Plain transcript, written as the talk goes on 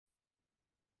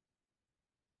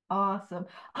Awesome.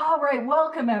 All right,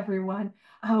 welcome everyone.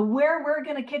 Where we're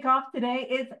going to kick off today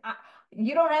is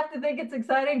you don't have to think it's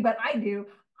exciting, but I do.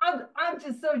 I'm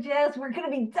just so jazzed. We're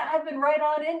going to be diving right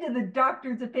on into the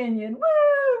doctor's opinion. Woo!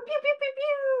 Pew, pew, pew,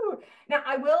 pew. Now,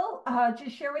 I will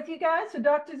just share with you guys. So,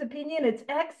 doctor's opinion, it's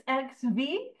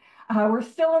XXV. We're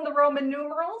still in the Roman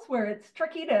numerals where it's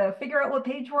tricky to figure out what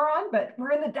page we're on, but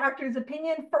we're in the doctor's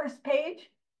opinion, first page.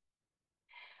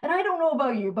 And I don't know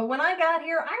about you, but when I got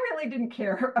here, I really didn't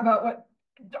care about what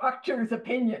doctor's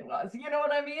opinion was. You know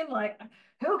what I mean? Like,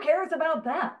 who cares about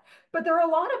that? But there are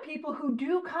a lot of people who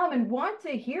do come and want to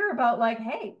hear about, like,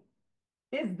 hey,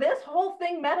 is this whole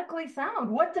thing medically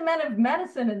sound? What do men of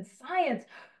medicine and science,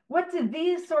 what do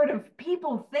these sort of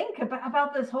people think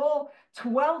about this whole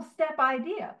 12-step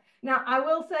idea? Now, I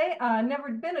will say, never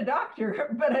been a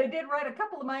doctor, but I did write a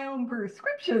couple of my own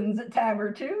prescriptions a time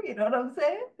or two. You know what I'm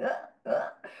saying?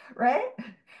 Right?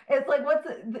 It's like,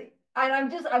 and I'm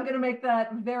going to make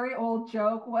that very old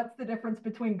joke. What's the difference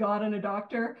between God and a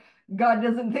doctor? God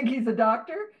doesn't think he's a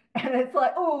doctor. And it's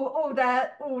like,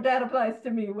 that applies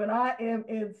to me when I am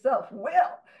in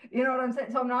self-will. You know what I'm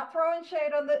saying? So I'm not throwing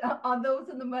shade on those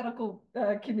in the medical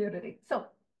community. So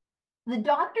the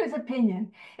doctor's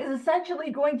opinion is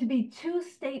essentially going to be two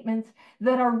statements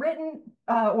that are written,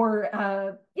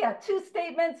 two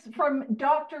statements from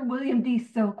Dr. William D.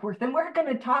 Silkworth. And we're going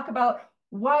to talk about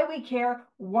why we care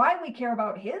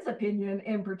about his opinion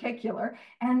in particular,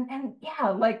 and yeah,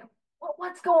 like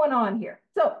what's going on here.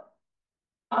 So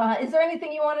is there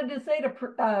anything you wanted to say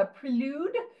to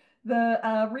prelude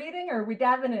the reading, or are we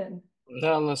diving in?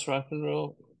 Yeah, let's rock and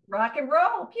roll. Rock and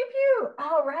roll. Pew pew.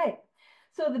 All right.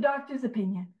 So the doctor's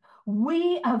opinion.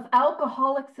 We of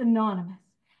Alcoholics Anonymous.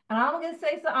 And I'm going to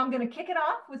say so. I'm going to kick it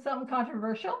off with something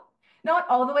controversial. Not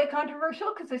all the way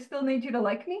controversial because I still need you to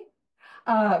like me,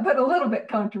 but a little bit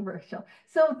controversial.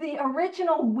 So the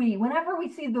original we, whenever we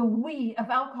see the we of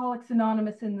Alcoholics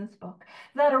Anonymous in this book,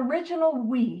 that original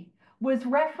we was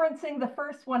referencing the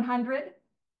first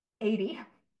 180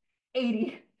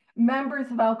 80 members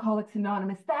of Alcoholics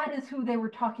Anonymous. That is who they were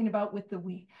talking about with the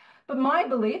we. But my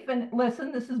belief, and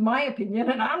listen, this is my opinion,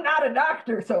 and I'm not a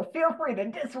doctor, so feel free to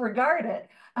disregard it.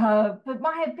 But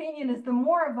my opinion is the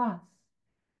more of us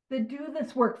that do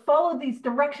this work, follow these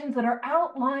directions that are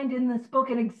outlined in this book,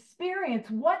 and experience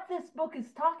what this book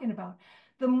is talking about,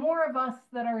 the more of us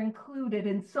that are included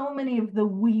in so many of the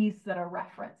we's that are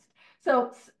referenced. So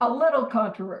it's a little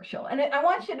controversial. And I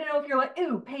want you to know, if you're like,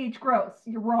 ooh, Paige, gross,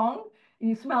 you're wrong, and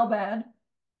you smell bad.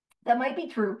 That might be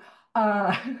true.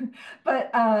 Uh, but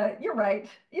you're right.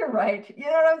 You're right. You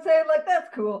know what I'm saying? Like,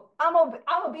 that's cool. I'm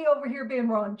gonna be over here being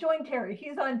wrong. Join Terry.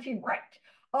 He's on team right.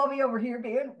 I'll be over here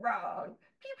being wrong.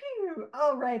 Pew pew.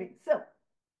 All righty. So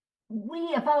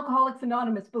we of Alcoholics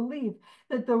Anonymous believe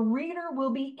that the reader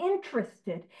will be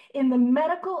interested in the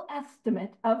medical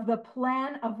estimate of the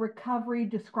plan of recovery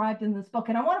described in this book.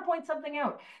 And I want to point something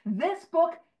out. This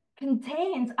book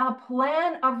contains a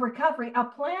plan of recovery, a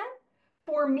plan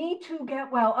for me to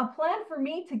get well, a plan for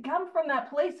me to come from that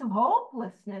place of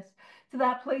hopelessness to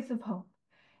that place of hope.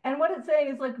 And what it's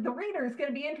saying is, like, the reader is going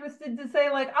to be interested to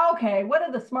say, like, okay, what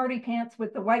do the smarty pants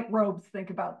with the white robes think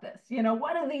about this? You know,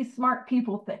 what do these smart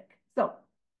people think? So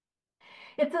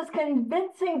it's this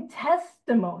convincing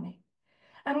testimony.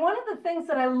 And one of the things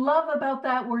that I love about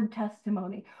that word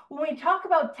testimony, when we talk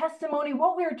about testimony,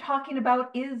 what we're talking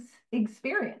about is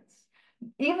experience.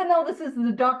 Even though this is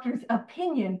the doctor's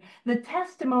opinion, the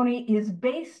testimony is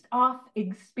based off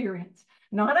experience,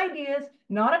 not ideas,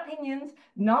 not opinions,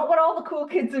 not what all the cool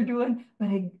kids are doing, but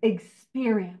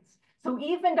experience. So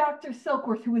even Dr.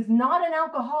 Silkworth, who is not an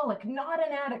alcoholic, not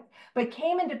an addict, but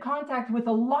came into contact with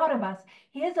a lot of us,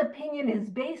 his opinion is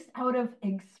based out of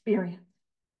experience.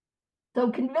 So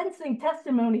convincing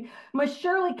testimony must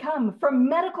surely come from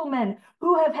medical men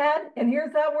who have had, and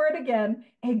here's that word again,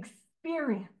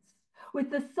 experience with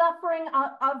the suffering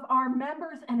of our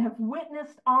members and have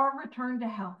witnessed our return to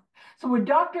health. So a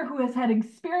doctor who has had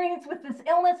experience with this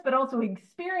illness, but also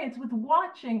experience with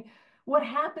watching what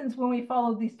happens when we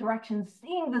follow these directions,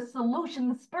 seeing the solution,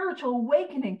 the spiritual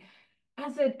awakening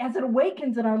as it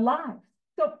awakens in our lives.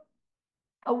 So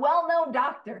a well-known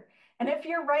doctor. And if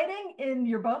you're writing in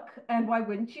your book, and why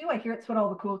wouldn't you? I hear it's what all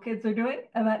the cool kids are doing,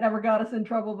 and that never got us in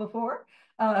trouble before.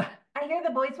 I hear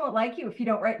the boys won't like you if you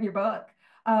don't write in your book.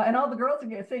 And all the girls are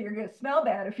going to say you're going to smell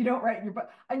bad if you don't write in your book.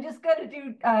 I'm just going to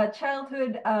do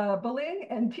childhood bullying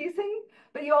and teasing,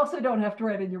 but you also don't have to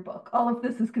write in your book. All of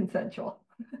this is consensual.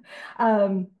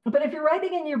 But if you're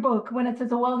writing in your book, when it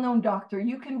says a well-known doctor,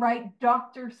 you can write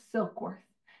Dr. Silkworth,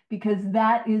 because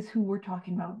that is who we're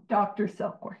talking about, Dr.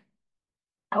 Silkworth.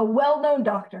 a well-known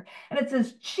doctor, and it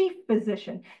says chief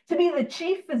physician. To be the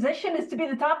chief physician is to be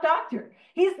the top doctor.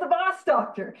 He's the boss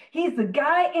doctor. He's the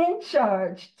guy in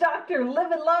charge. Doctor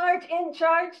living large, in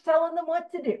charge, telling them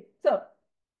what to do. So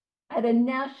at a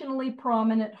nationally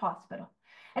prominent hospital.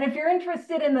 And if you're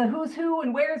interested in the who's who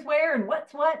and where's where and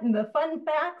what's what and the fun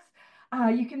facts,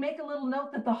 you can make a little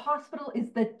note that the hospital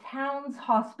is the Towns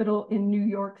Hospital in New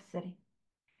York City.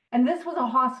 And this was a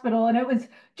hospital, and it was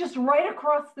just right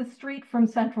across the street from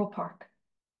Central Park.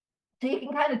 So you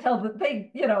can kind of tell that they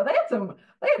had some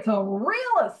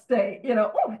real estate.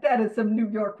 Oh, that is some New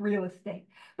York real estate.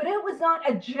 But it was not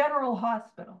a general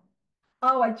hospital.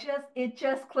 Oh, it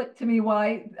just clicked to me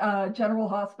why General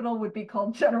Hospital would be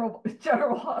called General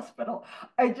Hospital.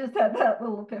 I just had that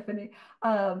little epiphany.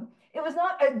 It was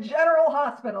not a general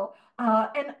hospital,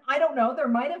 and I don't know. There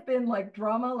might have been like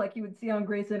drama, like you would see on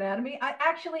Grey's Anatomy. I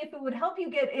actually, if it would help you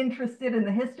get interested in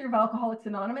the history of Alcoholics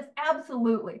Anonymous,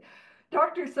 absolutely.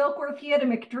 Dr. Silkworth, he had a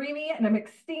McDreamy and a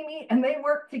McSteamy, and they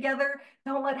worked together.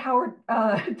 Don't let Howard,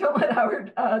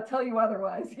 tell you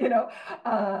otherwise. There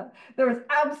was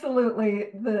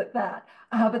absolutely that.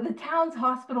 But the Towns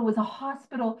Hospital was a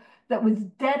hospital that was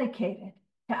dedicated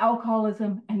to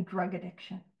alcoholism and drug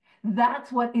addiction.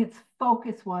 That's what its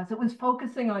focus was. It was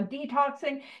focusing on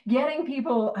detoxing, getting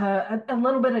people a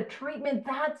little bit of treatment.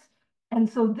 And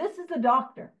so this is a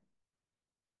doctor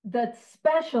that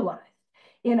specialized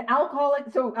in alcoholic,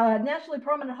 so nationally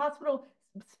prominent hospital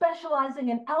specializing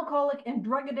in alcoholic and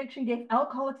drug addiction gave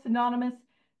Alcoholics Anonymous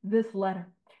this letter.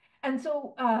 And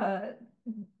so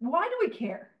why do we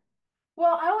care?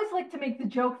 Well, I always like to make the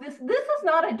joke, this is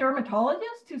not a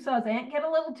dermatologist who saw his aunt get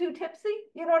a little too tipsy.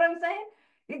 You know what I'm saying?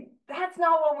 That's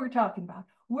not what we're talking about.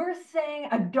 We're saying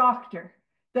a doctor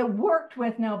that worked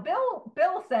with, now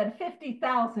Bill said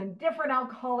 50,000 different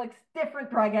alcoholics, different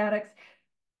drug addicts.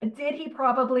 Did he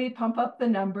probably pump up the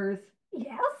numbers?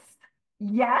 Yes.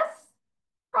 Yes.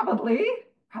 Probably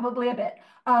a bit.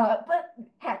 But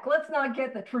heck, let's not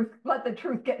get the truth, let the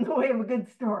truth get in the way of a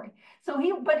good story.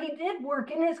 But he did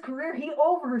work in his career. He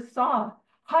oversaw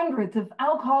hundreds of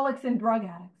alcoholics and drug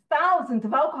addicts, thousands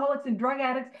of alcoholics and drug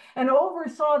addicts, and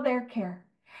oversaw their care.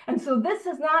 And so this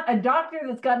is not a doctor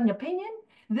that's got an opinion.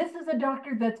 This is a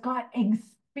doctor that's got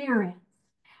experience.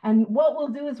 And what we'll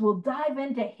do is we'll dive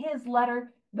into his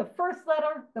letter, the first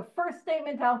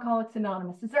statement to Alcoholics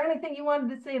Anonymous. Is there anything you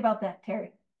wanted to say about that,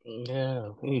 Terry? Yeah,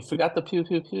 you forgot the pew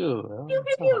pew pew. Pew, pew,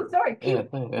 What's pew. up? Sorry, Yeah,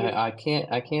 pew, pew.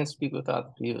 I can't speak without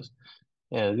the pews.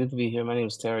 Yeah, good to be here. My name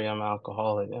is Terry. I'm an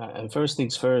alcoholic. And first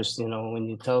things first, when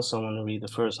you tell someone to read the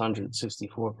first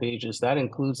 164 pages, that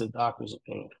includes the doctor's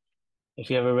opinion. If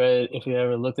you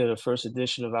ever looked at a first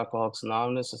edition of Alcoholics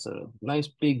Anonymous, it's a nice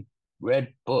big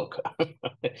red book.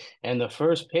 And the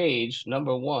first page,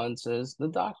 number one, says the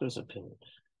doctor's opinion.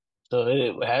 So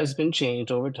it has been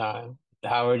changed over time.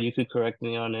 Howard, you could correct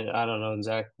me on it. I don't know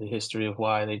exactly the history of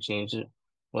why they changed it.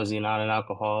 Was he not an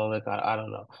alcoholic? I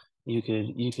don't know. You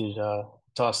could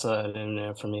toss that in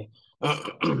there for me.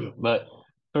 But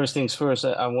first things first,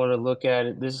 I want to look at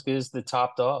it. This is the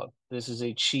top dog. This is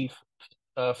a chief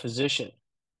physician.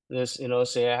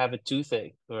 Say I have a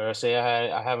toothache, or say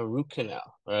I have a root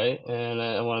canal, right? And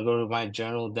I want to go to my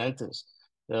general dentist.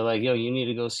 They're like, yo, you need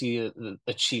to go see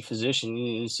a chief physician. You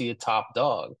need to see a top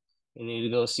dog. You need to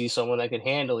go see someone that can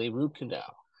handle a root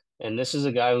canal. And this is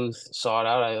a guy who sought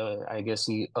out, I guess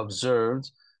he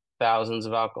observed thousands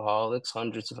of alcoholics,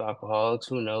 hundreds of alcoholics,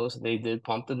 who knows? They did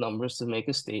pump the numbers to make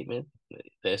a statement.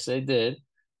 Yes, they did.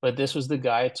 But this was the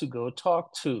guy to go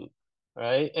talk to,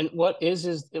 right? And what is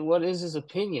his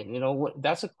opinion?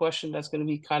 That's a question that's going to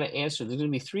be kind of answered. There's going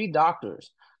to be three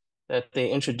doctors that they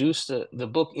introduce the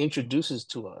book introduces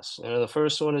to us. The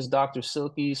first one is Dr.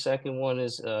 Silky, second one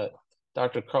is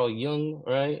Dr. Carl Jung,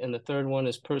 right? And the third one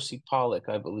is Percy Pollock,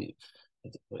 I believe.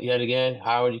 Yet again,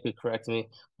 Howard, you could correct me.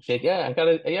 Yeah, I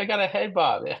got a head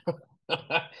bob.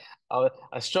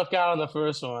 I struck out on the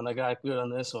first one. I got good on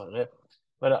this one. Right?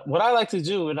 But what I like to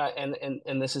do,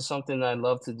 and this is something I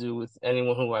love to do with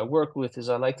anyone who I work with, is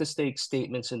I like to take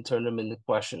statements and turn them into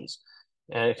questions.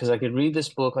 Because I could read this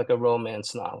book like a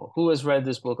romance novel. Who has read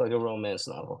this book like a romance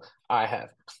novel? I have.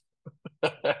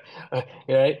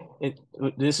 Right?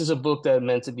 This is a book that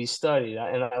meant to be studied,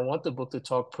 and I want the book to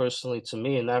talk personally to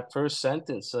me. In that first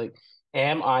sentence, like,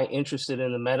 am I interested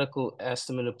in the medical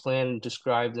estimate of plan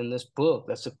described in this book?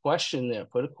 That's a question there.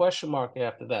 Put a question mark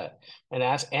after that and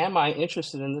ask, am I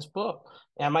interested in this book?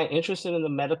 Am I interested in the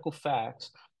medical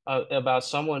facts about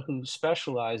someone who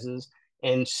specializes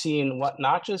in seeing what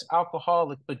not just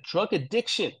alcoholic, but drug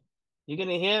addiction? You're going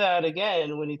to hear that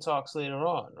again when he talks later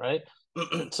on, right?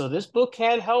 So this book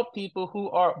can help people who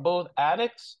are both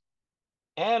addicts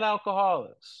and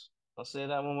alcoholics. I'll say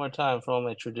that one more time for all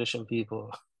my tradition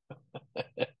people.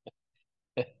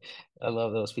 I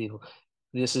love those people.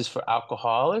 This is for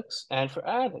alcoholics and for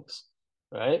addicts,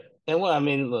 right? And what I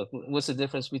mean, look, what's the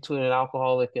difference between an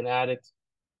alcoholic and addict?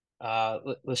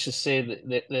 Let's just say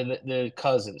that they're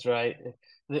cousins, right?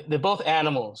 They're both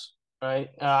animals, right?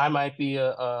 I might be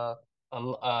a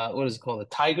what is it called, a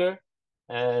tiger,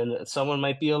 and someone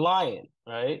might be a lion,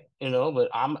 right? You know, but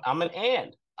I'm an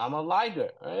ant, I'm a liger,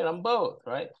 right? I'm both,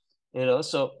 right? You know,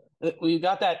 so we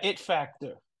got that it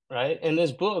factor, right? And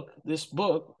this book,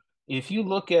 if you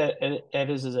look at it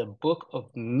as a book of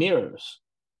mirrors,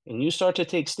 and you start to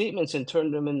take statements and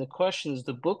turn them into questions,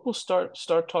 the book will start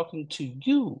talking to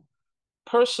you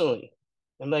personally.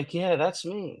 I'm like, yeah, that's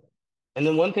me. And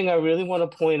then one thing I really want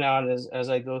to point out is as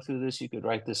I go through this, you could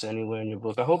write this anywhere in your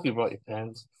book. I hope you brought your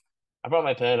pens. I brought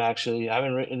my pen actually. I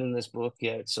haven't written in this book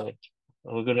yet, so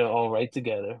we're gonna all write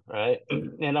together, right?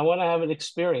 And I want to have an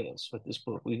experience with this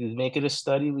book. We can make it a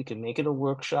study, we can make it a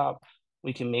workshop,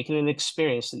 we can make it an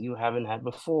experience that you haven't had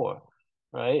before,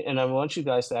 right? And I want you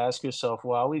guys to ask yourself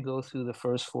while we go through the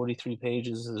first 43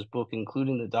 pages of this book,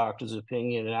 including the doctor's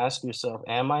opinion, and ask yourself,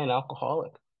 am I an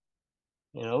alcoholic?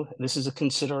 You know, this is a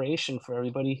consideration for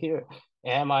everybody here.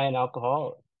 Am I an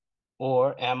alcoholic?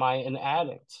 Or am I an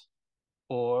addict?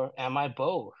 Or am I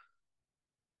both?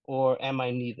 Or am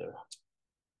I neither?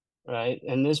 Right?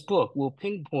 And this book will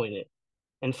pinpoint it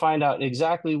and find out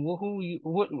exactly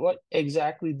what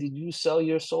exactly did you sell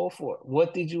your soul for?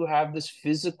 What did you have this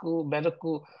physical,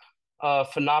 medical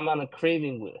phenomenon of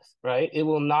craving with, right? It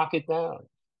will knock it down.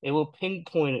 It will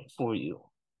pinpoint it for you,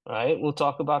 right? We'll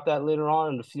talk about that later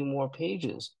on in a few more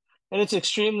pages. And it's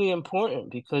extremely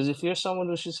important because if you're someone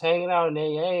who's just hanging out in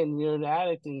AA and you're an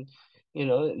addict and you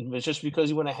know, it's just because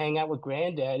you want to hang out with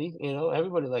granddaddy, you know,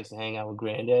 everybody likes to hang out with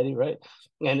granddaddy, right?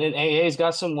 And then AA's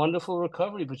got some wonderful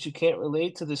recovery, but you can't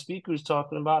relate to the speakers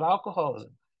talking about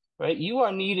alcoholism, right? You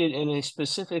are needed in a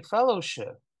specific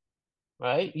fellowship,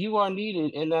 right? You are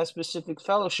needed in that specific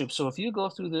fellowship. So if you go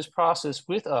through this process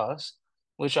with us,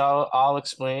 which I'll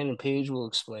explain and Paige will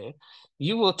explain,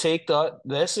 you will take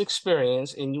this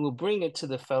experience and you will bring it to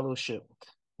the fellowship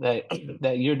that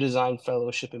that your designed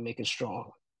fellowship and make it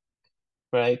strong.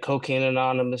 Right? Cocaine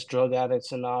Anonymous, Drug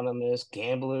Addicts Anonymous,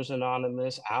 Gamblers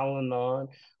Anonymous, Al Anon.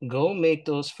 Go make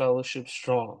those fellowships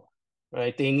strong.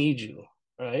 Right? They need you.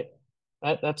 Right?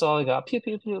 That's all I got. Pew,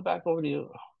 pew, pew. Back over to you.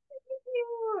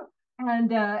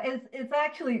 And it's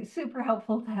actually super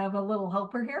helpful to have a little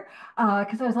helper here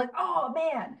because I was like, oh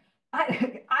man,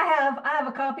 I have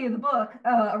a copy of the book,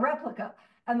 a replica,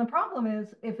 and the problem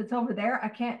is if it's over there, I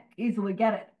can't easily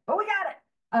get it. But we got it.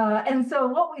 And so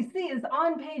what we see is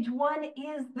on page one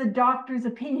is the doctor's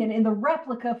opinion in the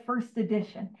replica first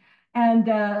edition, and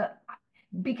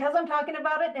because I'm talking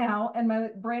about it now and my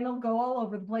brain will go all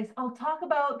over the place, I'll talk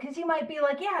about, because you might be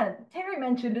like, yeah, Terry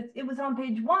mentioned it was on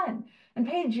page one. And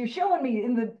Paige, you're showing me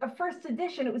in the first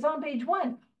edition, it was on page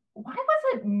one. Why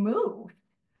was it moved?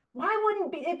 Why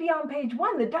wouldn't it be on page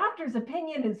one? The doctor's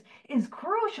opinion is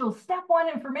crucial, step one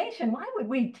information. Why would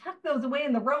we tuck those away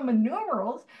in the Roman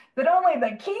numerals that only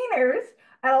the Keeners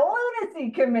and a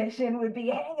lunacy commission would be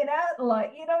hanging out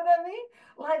like, you know what I mean?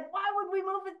 Like, why would we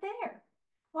move it there?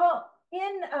 Well,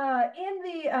 in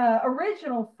the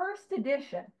original first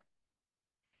edition,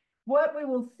 what we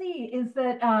will see is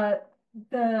that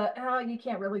the you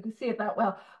can't really see it that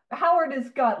well. Howard has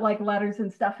got like letters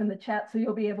and stuff in the chat, so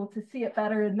you'll be able to see it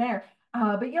better in there.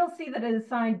 But you'll see that it is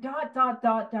signed dot dot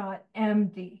dot dot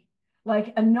MD,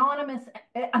 like anonymous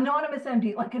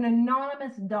MD, like an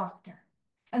anonymous doctor.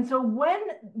 And so when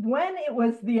it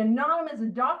was the anonymous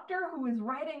doctor who was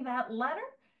writing that letter,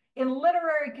 in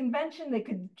literary convention, they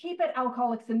could keep it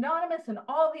Alcoholics Anonymous, and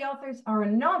all the authors are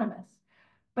anonymous.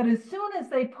 But as soon as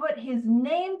they put his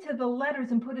name to the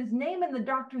letters and put his name in the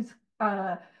doctor's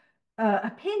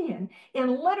opinion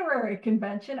in literary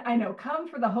convention, I know, come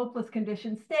for the hopeless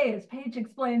condition, stay, as Paige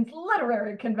explains,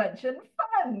 literary convention,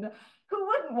 fun. Who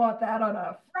wouldn't want that on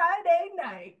a Friday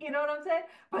night? You know what I'm saying?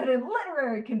 But in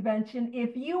literary convention,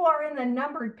 if you are in the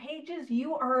numbered pages,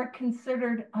 you are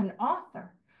considered an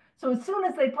author. So as soon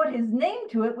as they put his name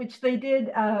to it, which they did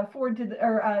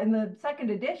in the second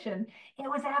edition, it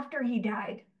was after he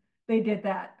died. They did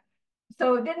that.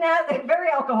 So it didn't have, they're very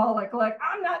alcoholic, like,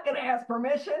 I'm not going to ask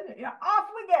permission. Yeah, off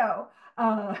we go.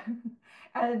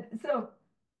 And so,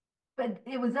 but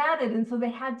it was added. And so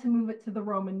they had to move it to the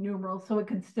Roman numerals so it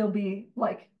could still be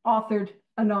like authored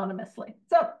anonymously.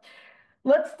 So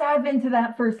let's dive into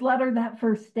that first letter, that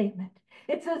first statement.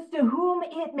 It says, to whom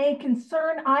it may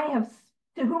concern,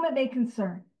 to whom it may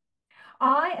concern.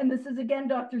 and this is again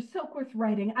Dr. Silkworth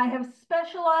writing, I have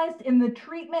specialized in the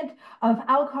treatment of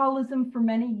alcoholism for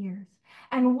many years.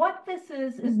 And what this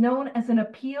is known as an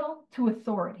appeal to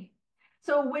authority.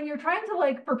 So when you're trying to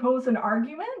like propose an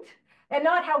argument, and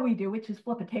not how we do, which is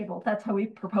flip a table, that's how we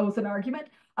propose an argument.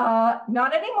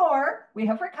 Not anymore. We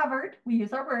have recovered. We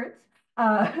use our words.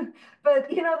 Uh, but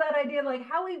you know that idea, like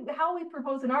how we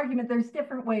propose an argument. There's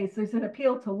different ways. There's an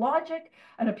appeal to logic,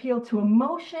 an appeal to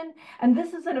emotion, and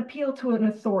this is an appeal to an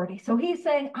authority. So he's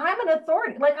saying, I'm an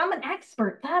authority, like I'm an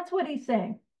expert. That's what he's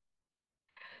saying.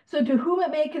 So, to whom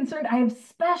it may concern, I have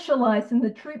specialized in the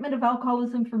treatment of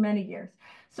alcoholism for many years.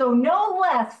 So, no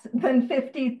less than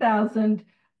 50,000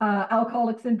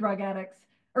 alcoholics and drug addicts,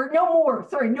 or no more,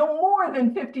 sorry, no more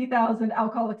than 50,000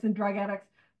 alcoholics and drug addicts,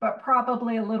 but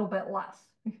probably a little bit less.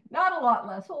 Not a lot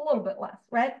less, a little bit less,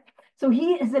 right? So,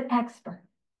 he is an expert.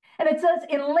 And it says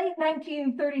in late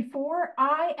 1934,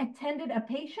 I attended a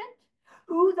patient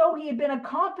who, though he had been a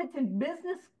competent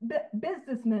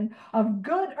businessman of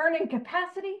good earning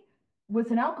capacity,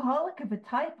 was an alcoholic of a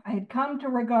type I had come to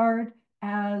regard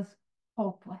as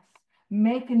hopeless.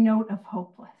 Make a note of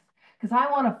hopeless, because I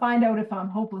want to find out if I'm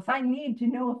hopeless. I need to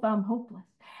know if I'm hopeless.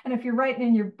 And if you're writing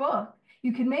in your book,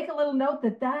 you can make a little note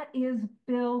that that is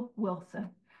Bill Wilson,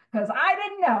 because I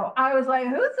didn't know. I was like,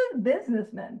 who's this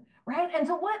businessman? Right? And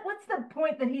so what's the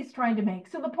point that he's trying to make?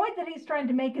 So the point that he's trying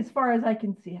to make, as far as I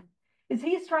can see it, is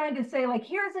he's trying to say, like,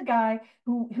 here's a guy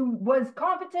who was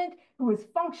competent, who was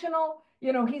functional.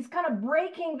 You know, he's kind of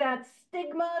breaking that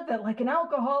stigma that like an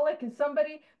alcoholic is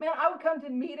somebody. Man, I would come to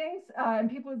meetings and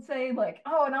people would say like,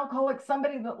 oh, an alcoholic,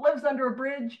 somebody that lives under a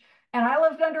bridge. And I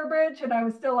lived under a bridge and I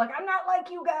was still like, I'm not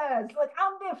like you guys, like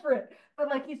I'm different. But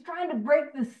like he's trying to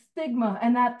break the stigma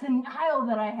and that denial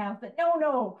that I have that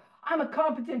no, I'm a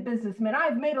competent businessman.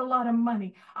 I've made a lot of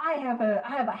money. I have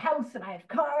a house and I have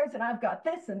cars and I've got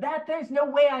this and that. There's no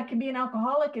way I can be an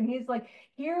alcoholic. And he's like,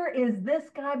 here is this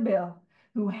guy Bill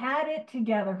who had it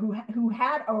together, who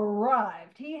had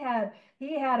arrived. He had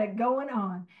it going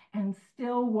on and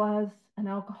still was an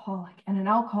alcoholic, and an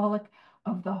alcoholic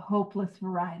of the hopeless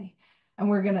variety. And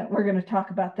we're gonna talk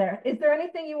about that. Is there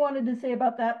anything you wanted to say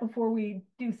about that before we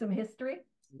do some history?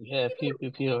 Yeah, pew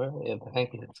pew pew. Yeah,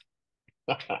 thank you.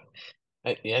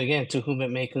 Yet again, to whom it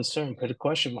may concern, put a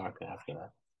question mark after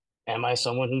that. Am I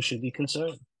someone who should be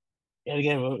concerned? Yet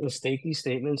again, we'll state these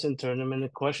statements and turn them into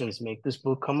questions. Make this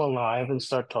book come alive and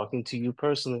start talking to you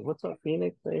personally. What's up,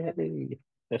 Phoenix? Hey.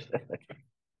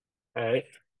 All right.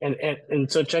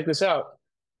 And so check this out.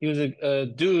 He was a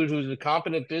dude who was a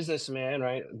competent businessman,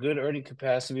 right? Good earning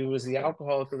capacity, was the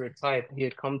alcoholic of the type he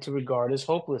had come to regard as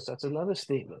hopeless. That's another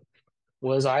statement.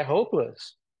 Was I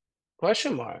hopeless?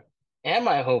 Question mark. Am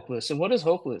I hopeless? And what is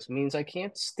hopeless? It means I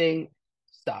can't stay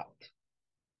stopped.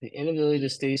 The inability to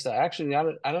stay stopped. Actually,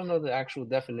 I don't know the actual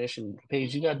definition.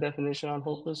 Paige, you got a definition on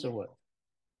hopeless or what?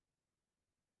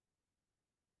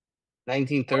 What I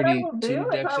will 1932 do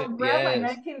is I will definition? grab my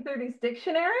Yes. 1930s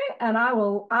dictionary and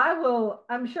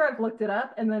I'm sure I've looked it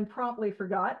up and then promptly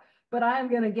forgot, but I am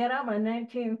going to get out my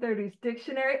 1930s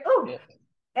dictionary. Oh, Yeah.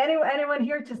 anyone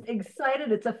here just excited?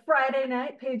 It's a Friday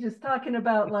night. Paige is talking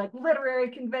about like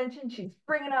literary convention. She's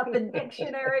bringing out the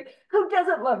dictionary. Who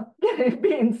doesn't love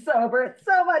being sober? It's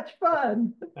so much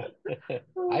fun.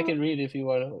 I can read if you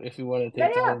want to Yeah,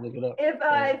 take time yeah. to look it up.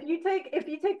 If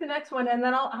you take the next one, and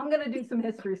then I'm gonna do some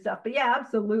history stuff. But yeah,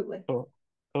 absolutely. Cool.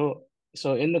 Cool.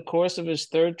 So in the course of his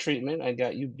third treatment, I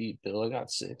got you beat, Bill. I got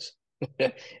six.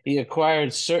 He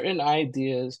acquired certain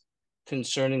ideas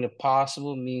concerning the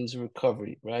possible means of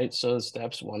recovery, right? So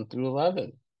steps 1 through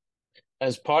 11.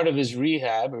 As part of his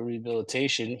rehab or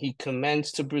rehabilitation, he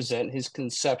commenced to present his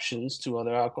conceptions to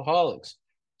other alcoholics.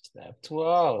 Step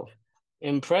 12.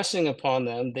 Impressing upon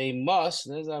them, they must,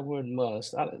 there's that word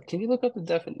must. Can you look up the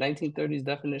 1930s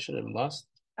definition of must?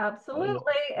 I don't know.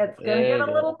 Absolutely. It's gonna There get you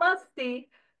a little go. musty.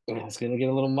 It's going to get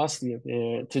a little musty up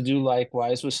there to do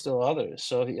likewise with still others.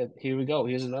 So here we go.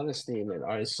 Here's another statement. All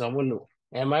right,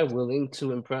 am I willing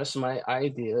to impress my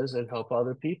ideas and help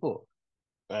other people?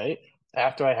 Right?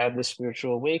 After I had this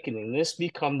spiritual awakening, this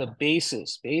become the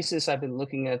basis. Basis, I've been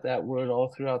looking at that word all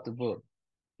throughout the book.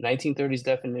 1930s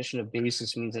definition of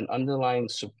basis means an underlying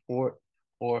support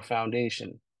or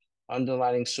foundation.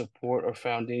 Underlying support or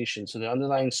foundation. So the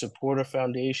underlying support or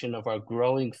foundation of our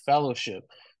growing fellowship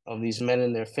of these men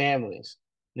and their families.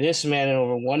 This man and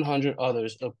over 100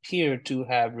 others appeared to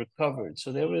have recovered.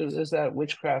 So there's that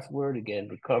witchcraft word again,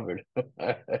 recovered.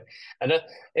 And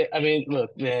I mean,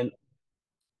 look, man,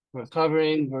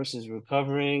 recovering versus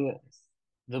recovering.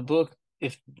 The book,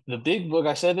 if the big book,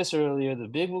 I said this earlier, the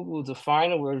big book will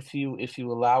define a word for you if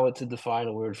you allow it to define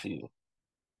a word for you.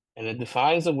 And it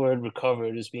defines the word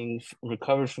recovered as being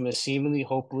recovered from a seemingly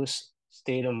hopeless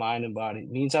state of mind and body.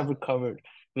 It means I've recovered.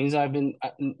 Means I've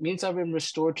been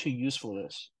restored to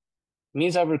usefulness. It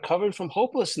means I've recovered from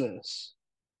hopelessness.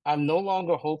 I'm no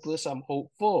longer hopeless, I'm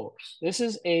hopeful. This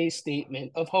is a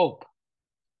statement of hope.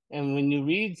 And when you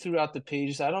read throughout the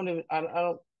pages, I don't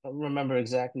remember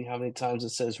exactly how many times it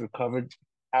says recovered.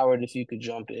 Howard, if you could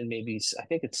jump in, maybe I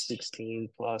think it's 16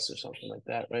 plus or something like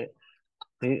that, right?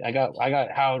 See, I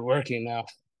got Howard working now.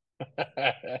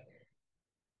 But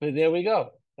there we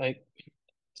go. Like,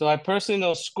 so I personally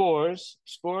know scores.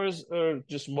 Scores are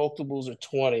just multiples of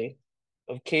 20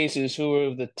 of cases who are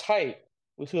of the type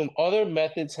with whom other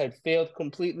methods had failed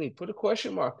completely. Put a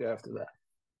question mark after that.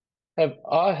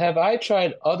 Have I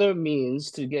tried other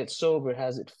means to get sober?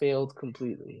 Has it failed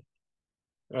completely?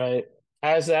 Right?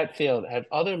 Has that failed? Have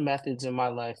other methods in my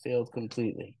life failed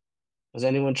completely? Has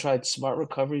anyone tried smart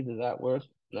recovery? Did that work?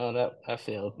 No, that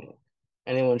failed me.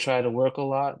 Anyone try to work a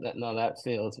lot? That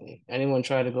failed me. Anyone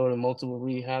try to go to multiple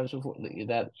rehabs before?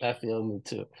 That failed me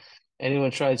too.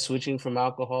 Anyone tried switching from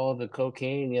alcohol to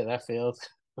cocaine? Yeah, that failed.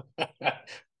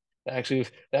 Actually,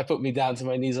 that put me down to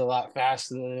my knees a lot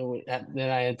faster than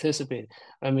I anticipated.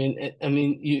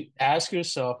 You ask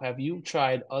yourself, have you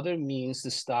tried other means to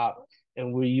stop,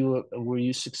 and were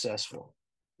you successful?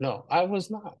 No, I was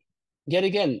not. Yet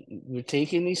again, we're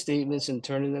taking these statements and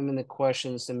turning them into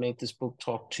questions to make this book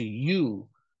talk to you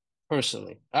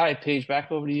personally. All right, Paige,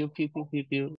 back over to you. Pew, pew, pew,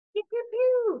 pew. Pew, pew,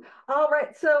 pew. All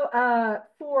right. So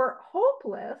for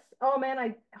hopeless, oh man,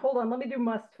 I hold on. Let me do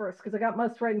must first because I got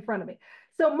must right in front of me.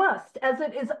 So must, as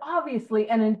it is obviously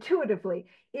and intuitively,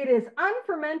 it is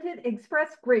unfermented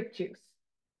express grape juice.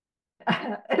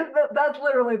 That's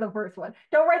literally the first one.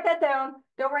 Don't write that down.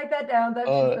 Don't write that down. That's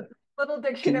just Uh, a little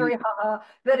can dictionary, you haha,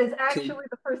 that is can actually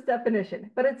the first definition.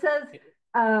 But it says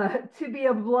to be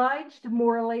obliged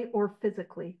morally or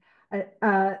physically.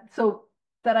 So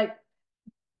that I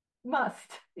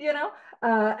must, you know?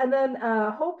 And then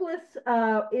hopeless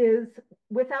is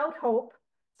without hope.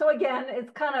 So again, it's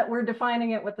kind of, we're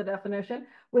defining it with the definition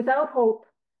without hope,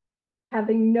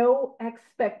 having no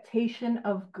expectation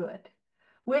of good,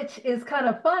 which is kind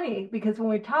of funny because when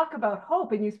we talk about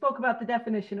hope, and you spoke about the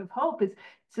definition of hope, is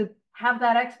to have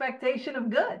that expectation of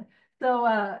good. So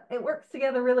it works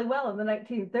together really well in the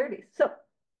 1930s. So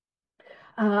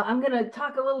I'm going to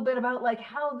talk a little bit about like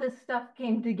how this stuff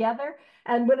came together.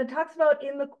 And when it talks about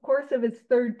in the course of his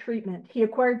third treatment, he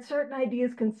acquired certain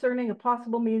ideas concerning a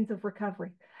possible means of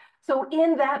recovery. So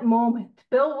in that moment,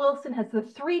 Bill Wilson has the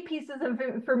three pieces of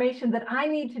information that I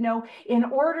need to know in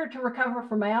order to recover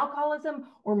from my alcoholism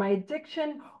or my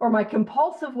addiction or my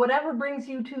compulsive, whatever brings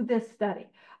you to this study.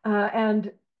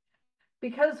 And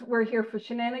because we're here for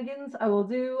shenanigans, I will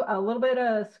do a little bit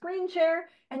of screen share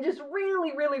and just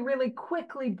really, really, really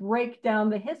quickly break down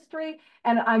the history.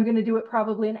 And I'm going to do it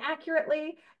probably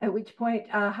inaccurately, at which point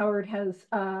Howard has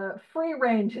free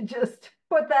range to just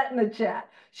put that in the chat.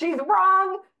 She's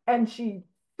wrong and she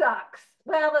sucks.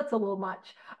 Well, that's a little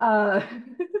much. But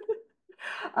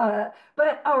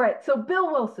all right, so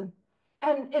Bill Wilson.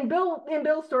 And in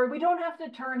Bill's story, we don't have to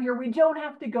turn here. We don't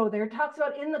have to go there. It talks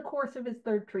about in the course of his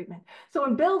third treatment. So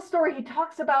in Bill's story, he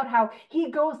talks about how he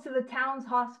goes to the town's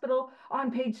hospital on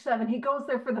page 7. He goes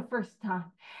there for the first time.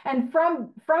 And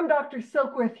from Dr.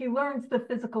 Silkworth, he learns the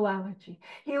physical allergy.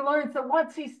 He learns that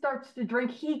once he starts to drink,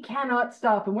 he cannot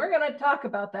stop. And we're going to talk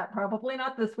about that, probably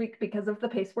not this week because of the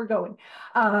pace we're going,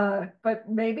 but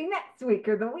maybe next week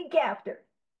or the week after.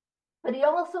 But he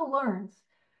also learns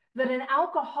that in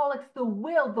alcoholics, the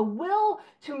will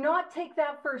to not take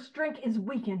that first drink is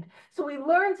weakened. So he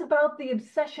learns about the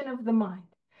obsession of the mind.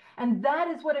 And that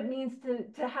is what it means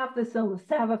to have this illness,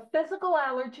 to have a physical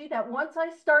allergy that once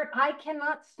I start, I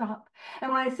cannot stop.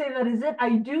 And when I say that is it,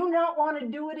 I do not want to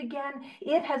do it again.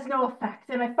 It has no effect.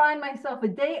 And I find myself a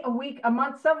day, a week, a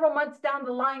month, several months down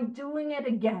the line doing it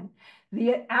again.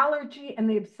 The allergy and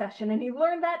the obsession. And he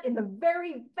learned that in the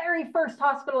very, very first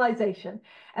hospitalization.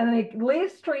 And then he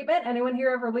leaves treatment. Anyone here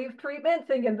ever leave treatment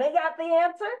thinking they got the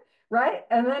answer? Right?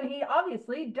 And then he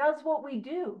obviously does what we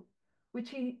do,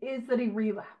 which is that he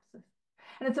relapses.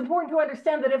 And it's important to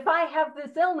understand that if I have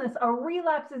this illness, a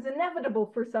relapse is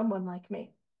inevitable for someone like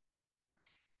me.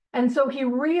 And so he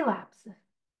relapses.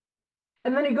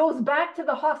 And then he goes back to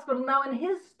the hospital. Now, in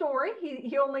his story,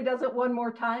 he only does it one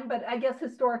more time, but I guess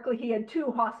historically he had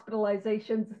 2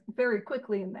 hospitalizations very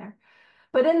quickly in there.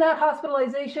 But in that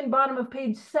hospitalization, bottom of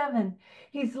page 7,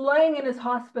 he's laying in his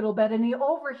hospital bed and he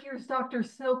overhears Dr.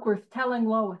 Silkworth telling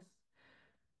Lois,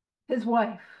 his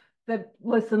wife, that,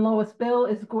 listen, Lois, Bill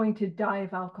is going to die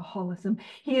of alcoholism.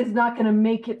 He is not going to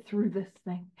make it through this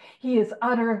thing. He is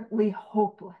utterly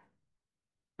hopeless.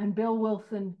 And Bill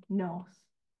Wilson knows.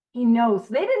 He knows.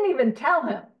 They didn't even tell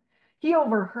him. He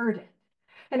overheard it.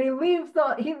 And he leaves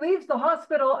the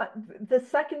hospital the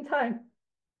second time.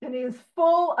 And he is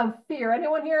full of fear.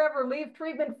 Anyone here ever leave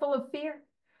treatment full of fear?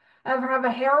 Ever have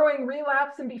a harrowing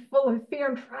relapse and be full of fear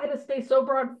and try to stay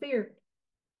sober on fear?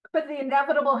 But the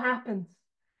inevitable happens.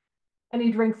 And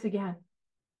he drinks again.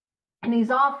 And he's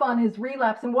off on his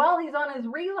relapse. And while he's on his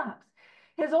relapse,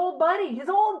 his old buddy, his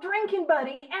old drinking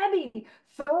buddy, Ebby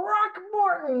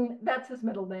Throckmorton, that's his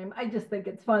middle name. I just think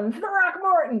it's fun.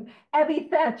 Throckmorton, Ebby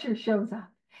Thatcher shows up.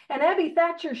 And Ebby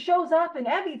Thatcher shows up, and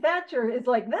Ebby Thatcher is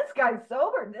like, this guy's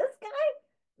sober. This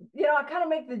guy? I kind of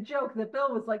make the joke that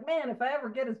Bill was like, man, if I ever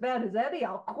get as bad as Ebby,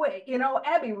 I'll quit.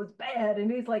 Ebby was bad.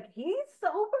 And he's like, he's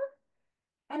sober?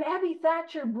 And Ebby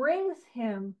Thatcher brings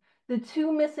him the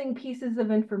two missing pieces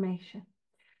of information.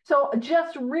 So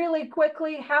just really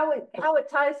quickly, how it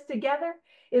ties together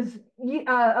is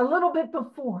a little bit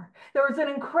before. There was an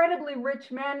incredibly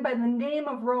rich man by the name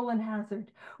of Roland Hazard.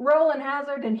 Roland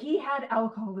Hazard, and he had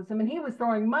alcoholism, and he was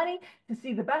throwing money to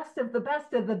see the best of the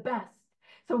best of the best.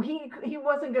 So he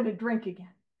wasn't going to drink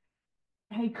again.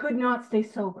 And he could not stay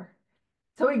sober.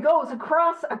 So he goes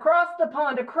across the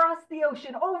pond, across the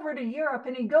ocean, over to Europe,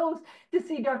 and he goes to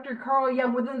see Dr. Carl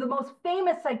Jung, one of the most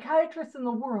famous psychiatrists in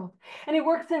the world. And he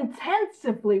works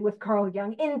intensively with Carl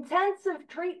Jung, intensive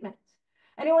treatment.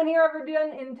 Anyone here ever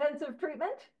done intensive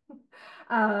treatment?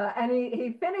 And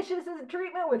he finishes his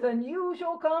treatment with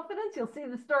unusual confidence. You'll see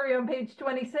the story on page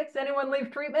 26. Anyone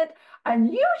leave treatment?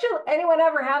 Unusual. Anyone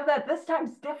ever have that? This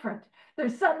time's different.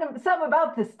 There's something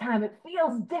about this time. It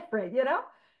feels different,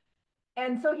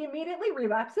 And so he immediately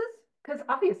relapses, because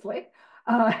obviously,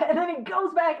 and then he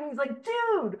goes back and he's like,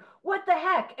 dude, what the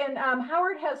heck? And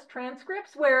Howard has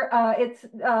transcripts where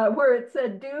it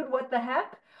said, dude, what the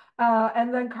heck?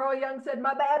 And then Carl Jung said,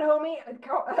 my bad, homie.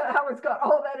 Howard's got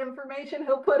all that information.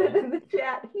 He'll put it in the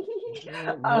chat.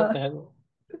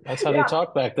 That's how they Yeah,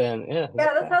 talked back then. Yeah.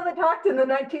 yeah, that's how they talked in the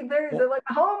 1930s. They're like,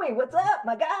 homie, what's up,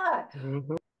 my guy?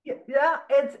 Mhm. Yeah,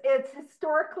 it's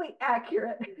historically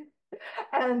accurate.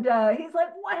 And he's like,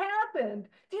 what happened?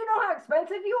 Do you know how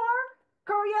expensive you are?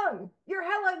 Carl Jung, you're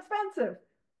hella expensive.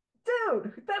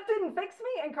 Dude, that didn't fix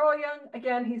me. And Carl Jung,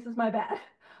 again, he says, my bad.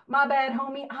 My bad,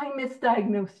 homie. I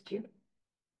misdiagnosed you.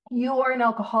 You are an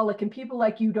alcoholic, and people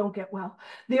like you don't get well.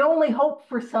 The only hope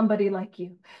for somebody like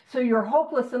you, so you're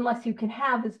hopeless unless you can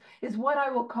have, is what I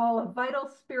will call a vital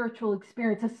spiritual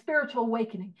experience, a spiritual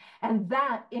awakening. And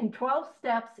that, in 12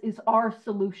 steps, is our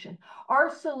solution.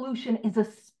 Our solution is a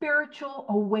spiritual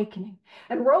awakening.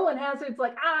 And Roland Hazard's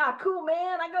like, cool,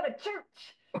 man, I go to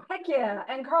church. Heck yeah.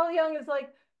 And Carl Jung is like,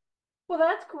 well,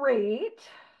 that's great.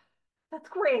 That's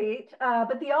great.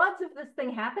 But the odds of this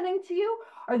thing happening to you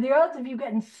are the odds of you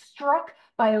getting struck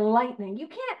by lightning. You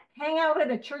can't hang out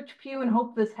in a church pew and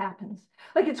hope this happens.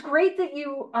 Like, it's great that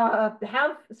you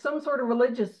have some sort of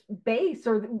religious base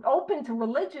or open to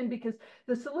religion because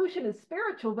the solution is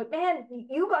spiritual. But man,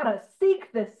 you got to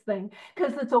seek this thing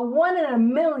because it's a 1 in a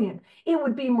million. It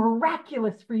would be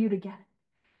miraculous for you to get it.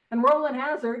 And Roland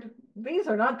Hazard, these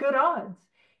are not good odds.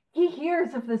 He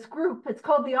hears of this group. It's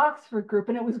called the Oxford Group,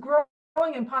 and it was growing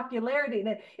in popularity, and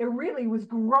it really was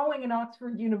growing in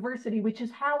Oxford University, which is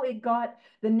how it got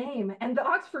the name. And the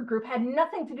Oxford Group had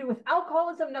nothing to do with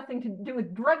alcoholism, nothing to do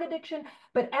with drug addiction,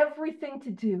 but everything to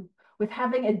do with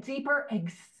having a deeper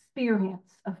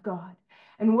experience of God.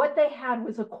 And what they had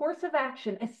was a course of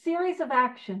action, a series of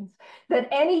actions that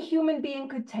any human being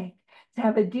could take to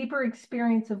have a deeper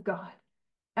experience of God.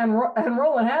 And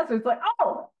Roland Hazard's like,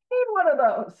 oh, I need one of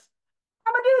those.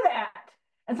 I'm going to do that.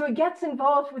 And so he gets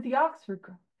involved with the Oxford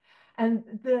Group. And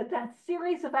that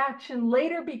series of action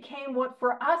later became what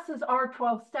for us is our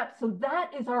 12 steps. So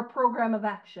that is our program of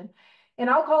action. In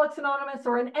Alcoholics Anonymous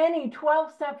or in any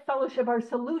 12-step fellowship, our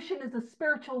solution is a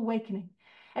spiritual awakening.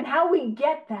 And how we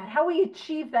get that, how we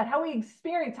achieve that, how we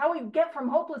experience, how we get from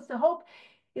hopeless to hope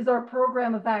is our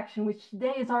program of action, which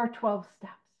today is our 12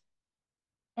 steps.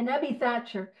 And Ebby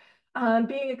Thatcher,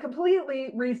 being a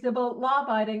completely reasonable,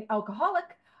 law-abiding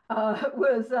alcoholic,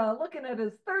 was looking at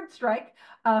his third strike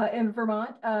in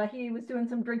Vermont. He was doing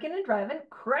some drinking and driving,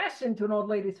 crashed into an old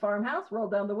lady's farmhouse,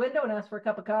 rolled down the window and asked for a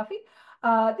cup of coffee.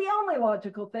 The only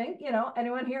logical thing,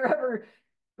 anyone here ever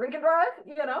drink and drive,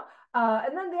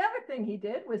 and then the other thing he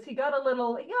did was he got a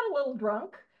little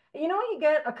drunk. You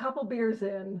get a couple beers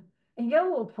in, and you get a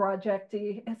little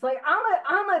projecty. It's like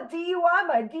I'm a DUI,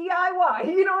 my DIY.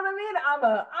 You know what I mean?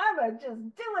 I'm a just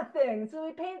do a thing. So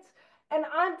he paints And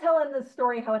I'm telling this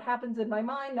story how it happens in my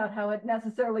mind, not how it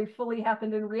necessarily fully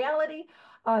happened in reality.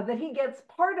 That he gets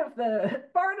part of the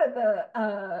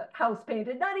house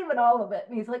painted, not even all of it,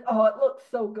 and he's like, "Oh, it looks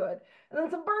so good." And then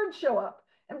some birds show up,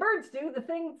 and birds do the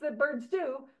things that birds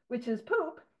do, which is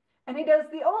poop. And he does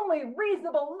the only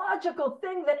reasonable, logical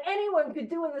thing that anyone could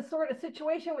do in this sort of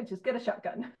situation, which is get a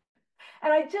shotgun.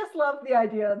 And I just love the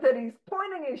idea that he's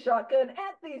pointing his shotgun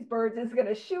at these birds, is going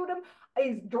to shoot them.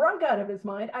 He's drunk out of his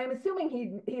mind. I'm assuming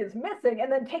he is missing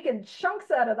and then taking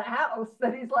chunks out of the house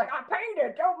that he's like, I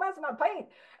painted, don't mess my paint.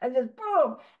 And just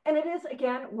boom. And it is,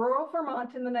 again, rural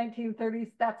Vermont in the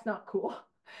 1930s. That's not cool.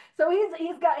 So he's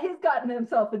gotten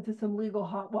himself into some legal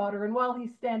hot water. And while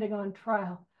he's standing on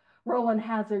trial, Roland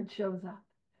Hazard shows up.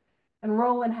 And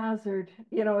Roland Hazard,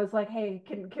 is like, hey,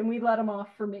 can we let him off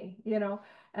for me?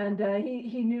 And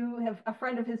he knew a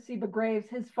friend of his, Seba Graves.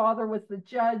 His father was the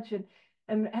judge,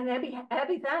 and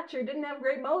Abby Thatcher didn't have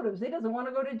great motives. He doesn't want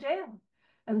to go to jail,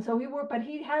 and so but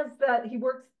he has that. He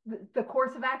works the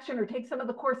course of action, or takes some of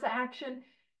the course of action,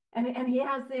 and he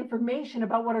has the information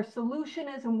about what our solution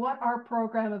is and what our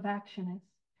program of action is.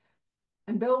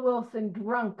 And Bill Wilson,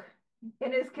 drunk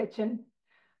in his kitchen,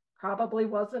 probably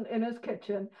wasn't in his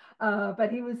kitchen, but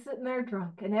he was sitting there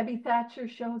drunk. And Abby Thatcher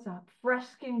shows up, fresh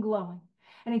skin glowing.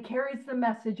 And he carries the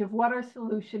message of what our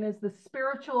solution is, the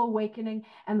spiritual awakening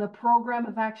and the program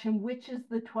of action, which is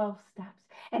the 12 steps.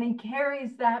 And he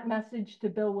carries that message to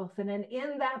Bill Wilson. And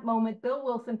in that moment, Bill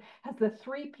Wilson has the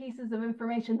 3 pieces of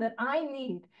information that I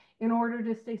need in order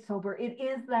to stay sober. It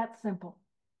is that simple.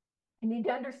 I need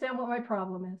to understand what my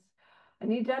problem is. I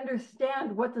need to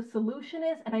understand what the solution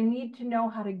is, and I need to know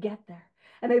how to get there.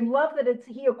 And I love that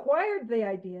he acquired the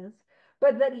ideas,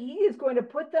 but that he is going to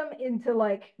put them into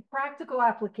like practical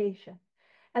application.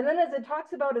 And then as it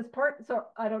talks about his part, so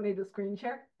I don't need the screen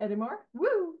share anymore.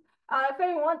 Woo! If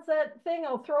anyone wants that thing,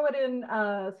 I'll throw it in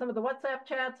some of the WhatsApp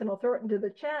chats, and I'll throw it into the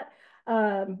chat.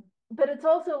 But it's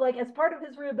also like, as part of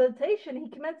his rehabilitation, he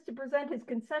commenced to present his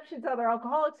conception to other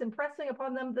alcoholics, impressing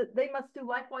upon them that they must do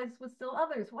likewise with still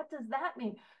others. What does that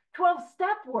mean?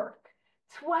 12-step work.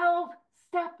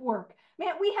 12-step work.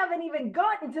 Man, we haven't even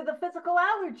gotten to the physical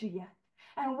allergy yet.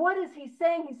 And what is he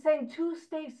saying? He's saying to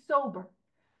stay sober.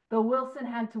 Bill Wilson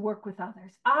had to work with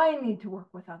others. I need to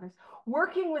work with others.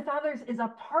 Working with others is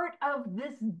a part of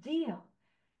this deal.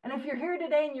 And if you're here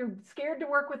today and you're scared to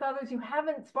work with others, you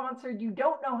haven't sponsored, you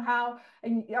don't know how,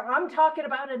 and I'm talking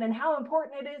about it and how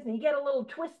important it is, and you get a little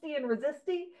twisty and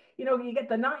resisty, you get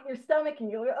the knot in your stomach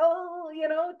and you're like, oh,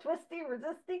 twisty,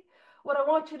 resisty. What I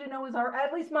want you to know is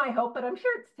at least my hope, but I'm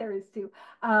sure it's Terry's too.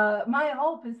 My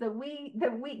hope is that we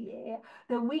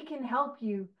can help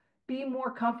you be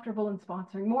more comfortable in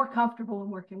sponsoring, more comfortable in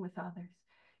working with others.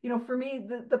 For me,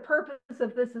 the purpose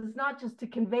of this is not just to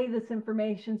convey this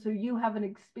information so you have an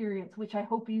experience, which I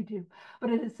hope you do,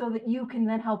 but it is so that you can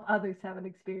then help others have an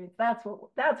experience. That's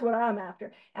what I'm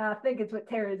after. And I think it's what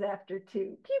Tara's after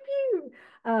too. Pew, pew.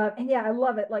 And yeah, I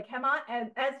love it. Like,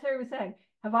 as Tara was saying,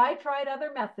 have I tried other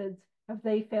methods? Have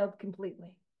they failed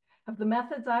completely? Have the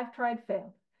methods I've tried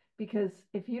failed? Because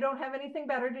if you don't have anything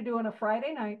better to do on a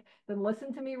Friday night, then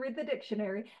listen to me read the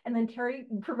dictionary, and then Terry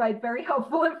provide very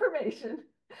helpful information.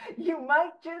 You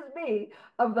might just be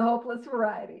of the hopeless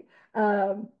variety.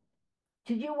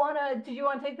 Did you want to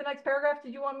take the next paragraph?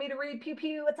 Did you want me to read? Pew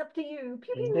pew. It's up to you.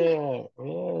 Pew pew. Yeah,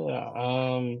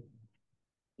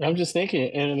 yeah. I'm just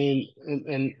thinking, and I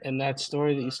mean, and that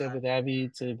story that you said with Abby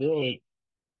to Bill,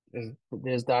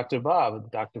 there's Dr.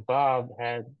 Bob. Dr. Bob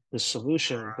had the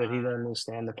solution, but he didn't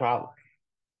understand the problem.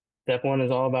 Step one is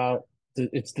all about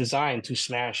it's designed to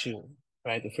smash you,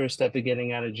 right? The first step of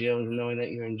getting out of jail is knowing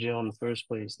that you're in jail in the first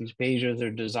place. These pagers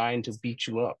are designed to beat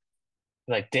you up.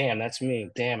 Like, damn, that's me.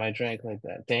 Damn, I drank like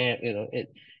that. Damn, it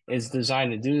is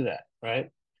designed to do that, right?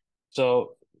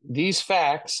 So these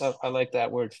facts, I like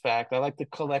that word fact. I like to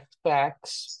collect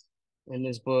facts in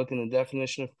this book, and the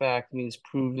definition of fact means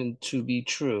proven to be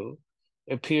true,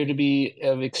 appear to be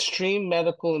of extreme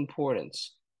medical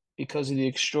importance because of the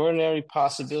extraordinary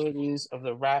possibilities of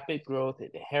the rapid growth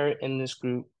inherent in this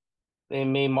group. They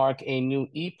may mark a new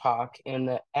epoch in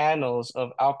the annals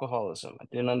of alcoholism. I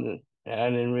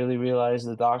didn't really realize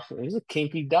the doctor. He's a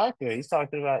kinky doctor. He's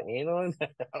talking about anal.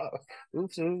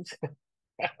 Oops, oops.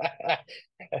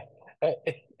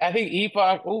 I think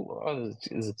Epoch. Oh,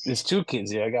 there's 2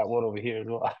 kids here. I got one over here as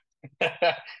well.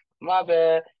 My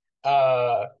bad.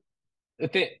 Uh,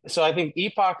 so I think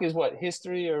Epoch is what,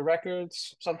 history or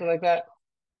records, something like that.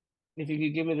 If you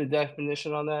could give me the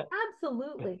definition on that,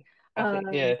 Absolutely. I think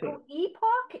yeah, I think So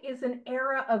epoch is an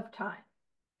era of time,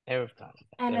 era of time.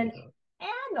 and There we an go.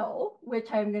 annal,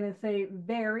 which I'm going to say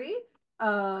very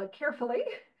carefully,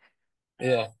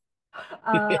 Yeah.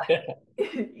 Uh,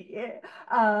 Yeah. yeah.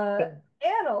 Uh,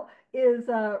 Annal is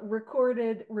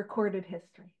recorded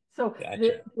history. So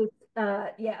Gotcha.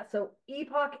 yeah, so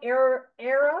epoch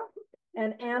era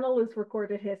and annal is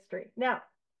recorded history. Now,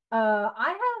 I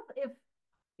have if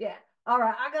yeah, all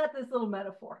right, I got this little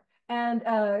metaphor. And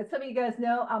some of you guys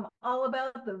know I'm all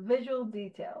about the visual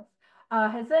details.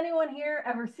 Has anyone here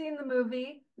ever seen the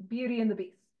movie Beauty and the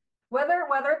Beast? Whether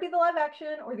it be the live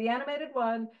action or the animated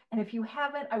one, and if you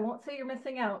haven't, I won't say you're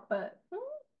missing out, but oh,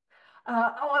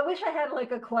 I wish I had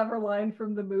like a clever line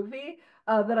from the movie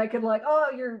that I could like,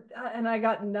 oh, and I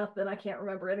got nothing. I can't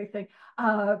remember anything.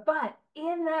 But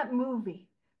in that movie,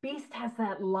 Beast has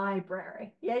that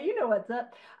library. Yeah, you know what's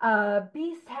up.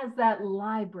 Beast has that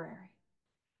library.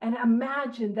 And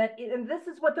imagine that, and this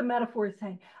is what the metaphor is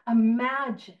saying.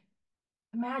 Imagine,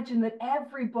 imagine that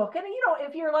every book, and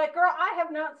if you're like, girl, I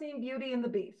have not seen Beauty and the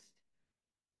Beast,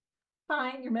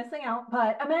 fine, you're missing out.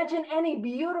 But imagine any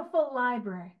beautiful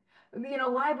library,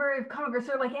 Library of Congress,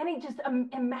 or like any just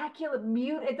immaculate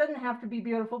beauty. It doesn't have to be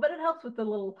beautiful, but it helps with the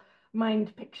little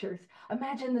mind pictures.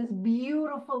 Imagine this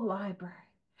beautiful library.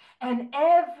 And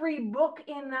every book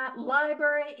in that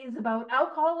library is about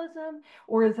alcoholism,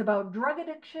 or is about drug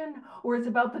addiction, or is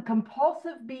about the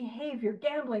compulsive behavior,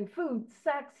 gambling, food,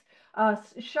 sex,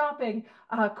 shopping,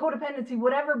 codependency,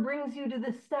 whatever brings you to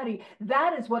this study.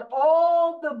 That is what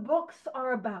all the books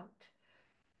are about.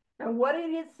 And what it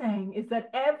is saying is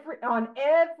that on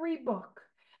every book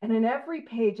and in every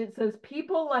page, it says,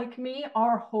 people like me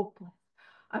are hopeless.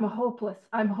 I'm hopeless.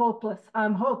 I'm hopeless.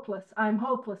 I'm hopeless. I'm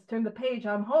hopeless. Turn the page.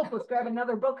 I'm hopeless. Grab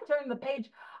another book. Turn the page.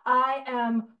 I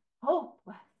am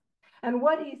hopeless. And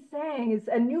what he's saying is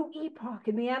a new epoch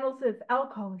in the annals of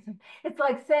alcoholism. It's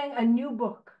like saying a new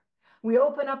book. We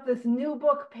open up this new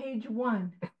book, page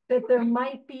one, that there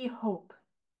might be hope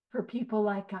for people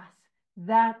like us.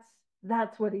 That's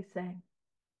that's what he's saying.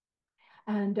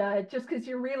 And just because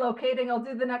you're relocating, I'll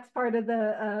do the next part of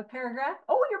the paragraph.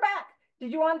 Oh, you're back.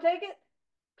 Did you want to take it?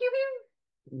 Pew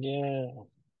pew. Yeah.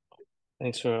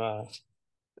 Thanks for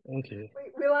thank you.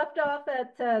 We left off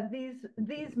at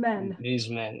these men. These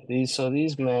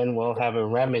men will have a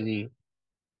remedy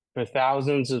for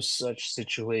thousands of such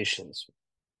situations.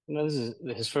 This is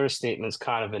his first statement's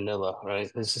kind of vanilla,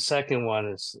 right? This the second one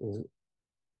is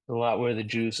a lot where the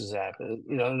juice is at.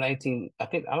 I think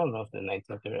I don't know if the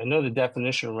 1930. I know the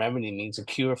definition of remedy means a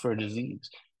cure for a disease.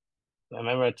 I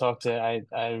remember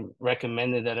I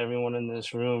recommended that everyone in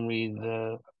this room read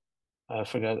I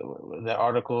forgot the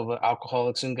article of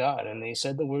Alcoholics and God, and they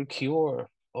said the word cure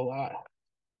a lot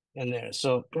in there.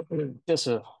 So just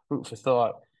a fruit for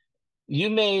thought. You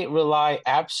may rely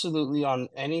absolutely on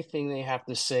anything they have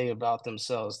to say about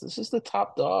themselves. This is the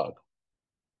top dog,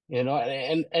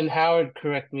 and Howard,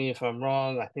 correct me if I'm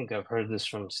wrong. I think I've heard this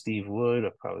from Steve Wood. I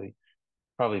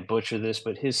probably butcher this,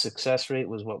 but his success rate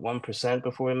was what, 1%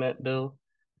 before he met Bill?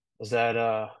 Is that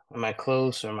am I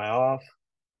close or am I off?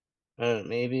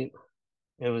 Maybe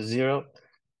it was zero.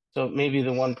 So maybe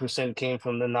the 1% came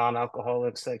from the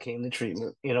non-alcoholics that came to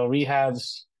treatment.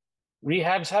 Rehabs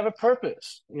have a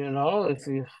purpose.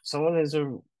 If someone has a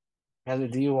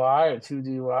DUI or two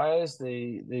DUIs,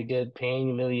 they get pain,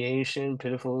 humiliation,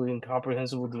 pitiful,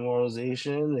 incomprehensible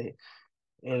demoralization. They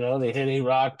hit a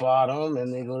rock bottom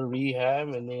and they go to rehab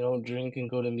and they don't drink and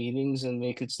go to meetings and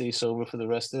they could stay sober for the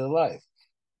rest of their life.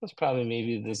 That's probably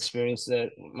maybe the experience that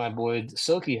my boy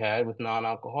Silky had with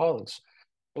non-alcoholics.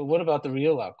 But what about the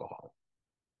real alcoholic?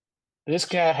 This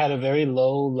cat had a very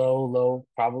low, low, low,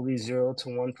 probably 0 to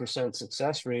 1%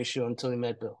 success ratio until he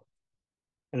met Bill.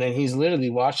 And then he's literally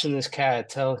watching this cat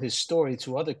tell his story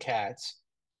to other cats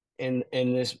in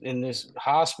this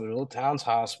hospital, town's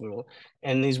hospital,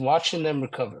 and he's watching them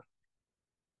recover.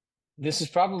 This is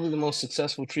probably the most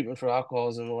successful treatment for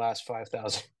alcoholism in the last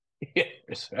 5,000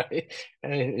 years, right?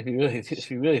 And if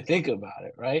you really think about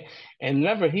it, right? And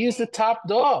remember, he is the top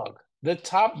dog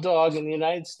in the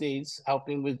United States,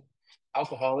 helping with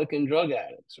alcoholic and drug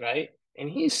addicts, right? And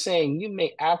he's saying you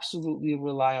may absolutely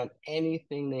rely on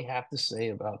anything they have to say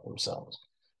about themselves.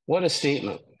 What a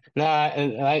statement.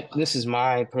 Now, this is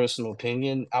my personal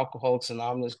opinion. Alcoholics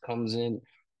Anonymous comes in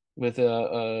with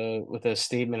a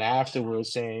statement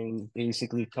afterwards saying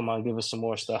basically, come on, give us some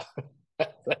more stuff.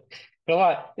 Come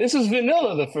on, this is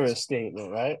vanilla, the first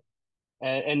statement, right?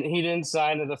 And he didn't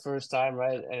sign it the first time,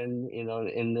 right? And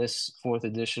in this fourth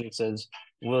edition, it says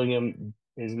William.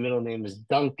 His middle name is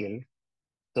Duncan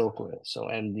Silkworth, so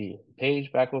MD.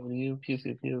 Paige, back over to you. Pew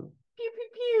pew pew. Pew pew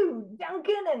pew.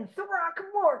 Duncan and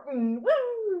Throckmorton.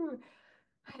 Woo!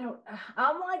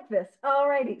 I'm like this.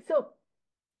 Alrighty. So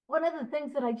one of the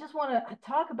things that I just want to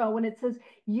talk about when it says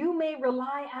you may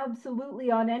rely absolutely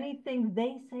on anything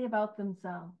they say about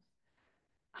themselves.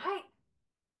 I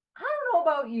I don't know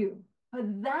about you,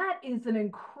 but that is an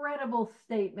incredible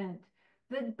statement.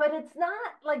 But it's not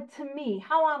like to me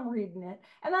how I'm reading it,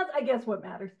 and that's I guess what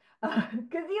matters,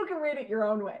 because you can read it your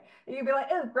own way. You can be like,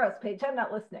 "Oh, gross, Paige, I'm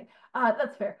not listening."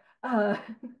 That's fair.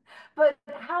 But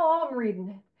how I'm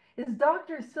reading it is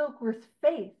Dr. Silkworth's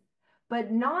faith,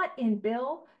 but not in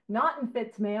Bill, not in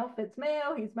Fitzmail.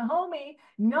 Fitzmail, he's my homie.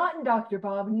 Not in Dr.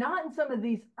 Bob. Not in some of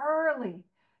these early,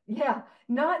 yeah,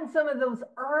 not in some of those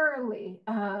early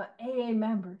AA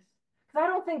members. Because I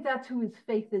don't think that's who his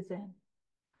faith is in.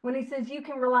 When he says you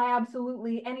can rely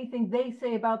absolutely anything they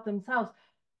say about themselves,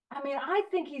 I mean, I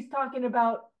think he's talking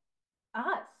about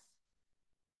us.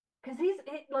 Because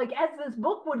like, as this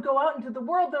book would go out into the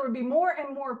world, there would be more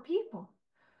and more people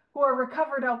who are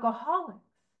recovered alcoholics.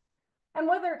 And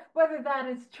whether that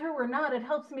is true or not, it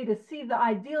helps me to see the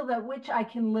ideal that which I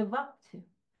can live up to.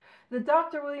 The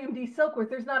Dr. William D. Silkworth,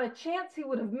 there's not a chance he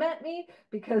would have met me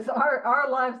because our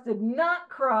lives did not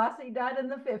cross. He died in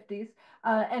the 50s.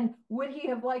 And would he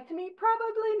have liked me?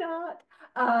 Probably not.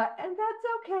 And that's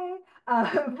okay.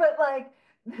 But like,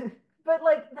 but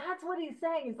like, that's what he's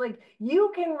saying. He's like,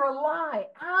 you can rely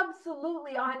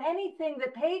absolutely on anything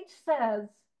that Paige says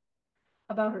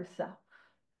about herself,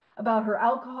 about her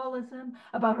alcoholism,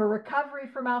 about her recovery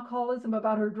from alcoholism,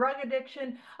 about her drug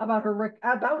addiction, about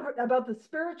the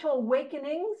spiritual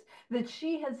awakenings that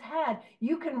she has had.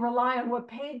 You can rely on what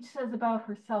Paige says about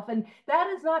herself, and that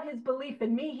is not his belief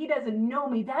in me. He doesn't know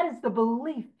me. That is the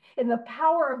belief in the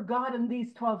power of God in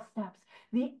these 12 steps,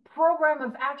 the program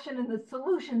of action and the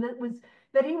solution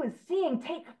that he was seeing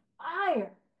take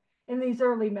fire in these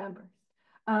early members.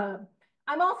 Um,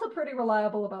 I'm also pretty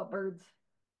reliable about birds.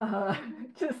 Uh,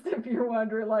 just if you're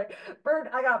wondering, like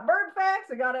I got bird facts,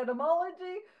 I got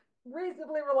etymology,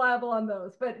 reasonably reliable on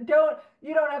those. But you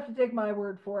don't have to take my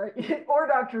word for it or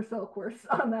Dr. Silkworth's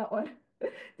on that one.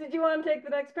 Did you want to take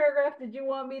the next paragraph? Did you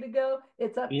want me to go?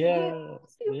 It's up to you. Yeah,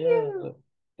 Pew yeah, pew.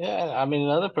 yeah. I mean,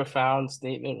 another profound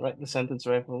statement, right? The sentence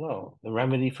right below, the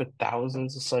remedy for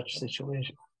thousands of such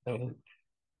situations. I mean,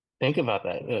 think about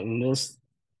that. In this,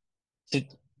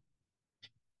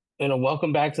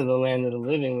 welcome back to the land of the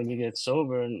living when you get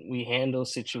sober and we handle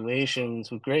situations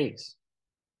with grace.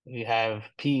 We have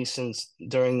peace and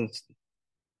during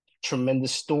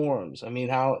tremendous storms. I mean,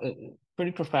 how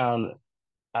pretty profound.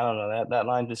 I don't know, that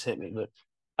line just hit me. But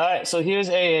all right, so here's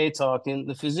AA talking.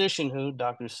 The physician who,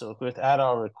 Dr. Silkworth, at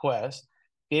our request,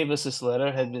 gave us this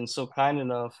letter, had been so kind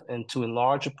enough and to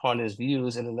enlarge upon his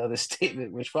views in another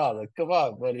statement which followed. Come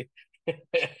on, buddy.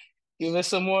 Give us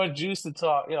some more juice to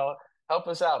talk. Help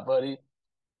us out, buddy.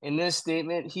 In this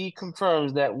statement, he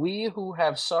confirms that we who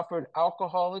have suffered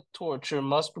alcoholic torture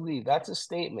must believe. That's a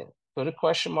statement. Put a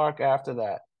question mark after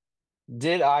that.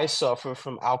 Did I suffer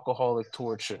from alcoholic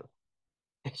torture?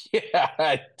 Yeah,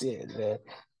 I did, man.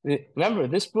 Remember,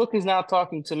 this book is now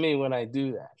talking to me when I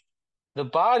do that. The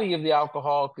body of the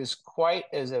alcoholic is quite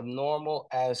as abnormal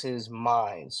as his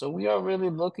mind. So we are really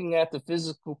looking at the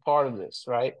physical part of this,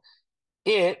 right?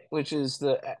 It, which is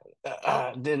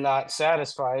did not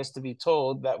satisfy us to be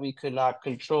told that we could not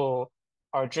control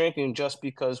our drinking just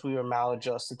because we were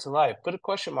maladjusted to life. Put a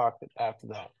question mark after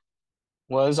that.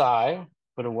 Was I,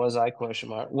 put a was I question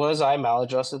mark, was I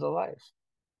maladjusted to life?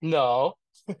 No.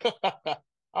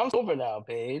 I'm sober now,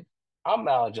 babe. I'm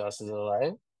maladjusted to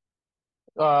life.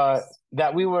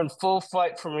 That we were in full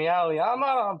flight from reality. I'm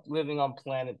not living on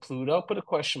planet Pluto. Put a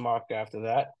question mark after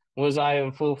that. Was I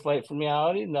in full flight from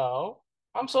reality? No.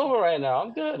 I'm sober right now.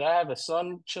 I'm good. I have a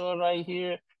son chilling right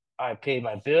here. I paid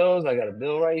my bills. I got a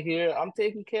bill right here. I'm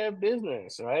taking care of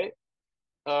business, right?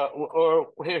 Or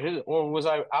was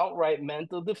I outright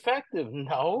mental defective?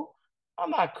 No, I'm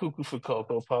not cuckoo for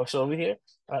Cocoa Puffs over here.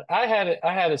 I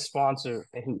had a sponsor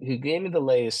who gave me the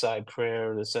lay aside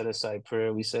prayer, the set aside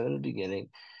prayer we said in the beginning,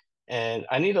 and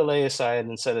I need to lay aside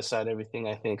and set aside everything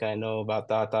I think I know about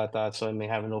dot dot dot, so I may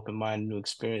have an open mind, new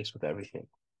experience with everything.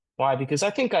 Why? Because I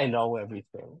think I know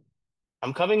everything.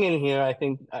 I'm coming in here. I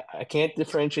think I can't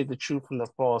differentiate the truth from the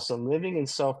false. I'm living in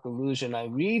self delusion. I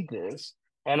read this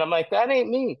and I'm like, that ain't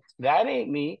me. That ain't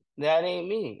me. That ain't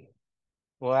me.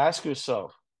 Well, ask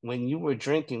yourself, when you were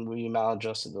drinking, were you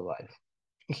maladjusted to life?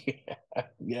 Yeah,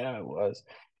 yeah, it was.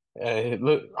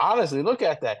 Look, honestly, look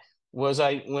at that.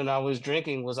 When I was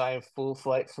drinking, was I in full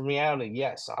flight from reality?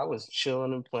 Yes, I was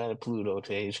chilling in planet Pluto,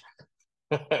 Tage.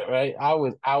 Right? I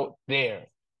was out there,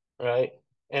 right?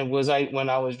 And when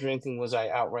I was drinking, was I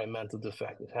outright mental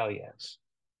defective? Hell yes.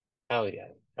 Hell yeah.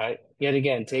 Right. Yet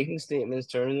again, taking statements,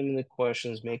 turning them into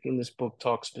questions, making this book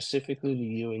talk specifically to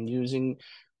you, and using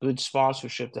good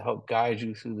sponsorship to help guide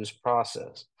you through this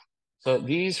process. So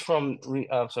these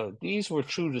were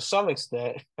true to some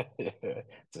extent,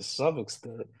 to some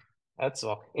extent. That's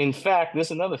all. In fact,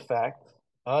 there's another fact.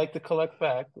 I like to collect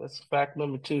fact. That's fact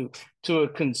number two. To a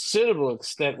considerable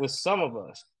extent with some of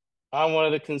us. I'm one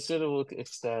of the considerable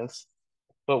extents,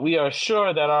 but we are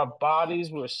sure that our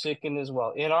bodies were sickened as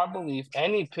well. In our belief,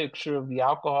 any picture of the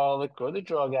alcoholic or the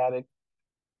drug addict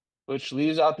which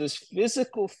leaves out this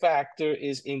physical factor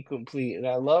is incomplete. And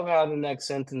I love how the next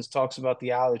sentence talks about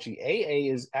the allergy.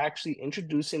 AA is actually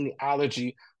introducing the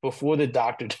allergy before the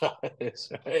doctor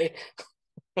does, right?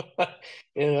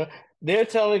 You know, they're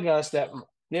telling us that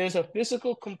there's a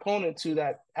physical component to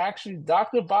that. Actually,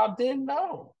 Dr. Bob didn't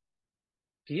know.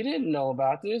 He didn't know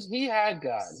about this. He had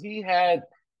God. He had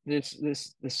the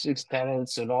six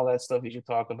tenets and all that stuff you should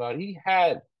talk about. He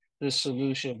had the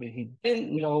solution, but he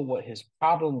didn't know what his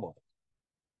problem was.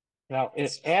 Now,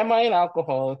 am I an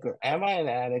alcoholic or am I an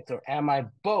addict or am I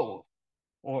both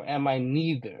or am I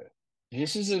neither?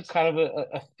 This is a kind of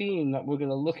a theme that we're going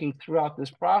to looking throughout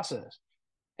this process.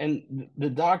 And the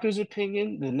doctor's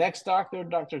opinion, the next doctor,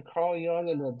 Dr. Carl Jung,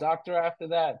 and the doctor after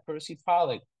that, Percy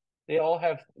Pollack, they all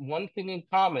have one thing in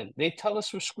common. They tell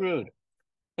us we're screwed.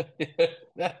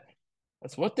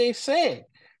 That's what they say.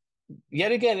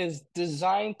 Yet again, is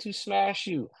designed to smash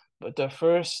you. But the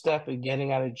first step of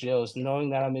getting out of jail is knowing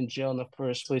that I'm in jail in the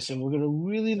first place. And we're going to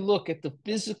really look at the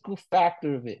physical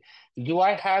factor of it. Do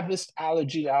I have this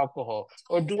allergy to alcohol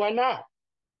or do I not?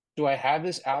 Do I have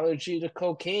this allergy to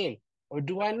cocaine or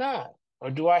do I not? Or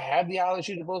do I have the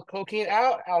allergy to both cocaine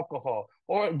and alcohol?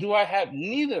 Or do I have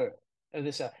neither of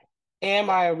this? Am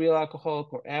I a real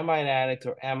alcoholic or am I an addict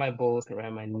or am I both or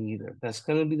am I neither? That's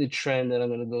going to be the trend that I'm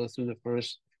going to go through the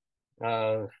first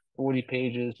uh 40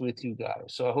 pages with you guys.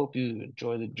 So I hope you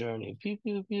enjoy the journey. Pew,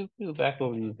 pew, pew, pew. Back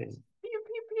over to you, Peyton. Pew,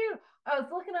 pew, pew. I was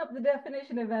looking up the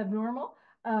definition of abnormal,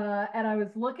 and I was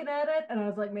looking at it, and I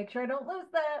was like, make sure I don't lose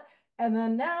that. And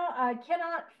then now I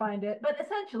cannot find it. But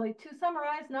essentially, to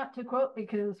summarize, not to quote,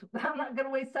 because I'm not going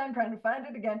to waste time trying to find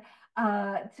it again,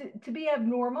 to be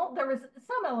abnormal, there was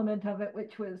some element of it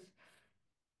which was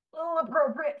a little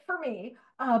appropriate for me,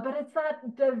 but it's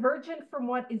that divergent from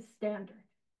what is standard.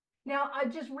 Now, I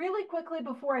just really quickly,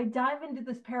 before I dive into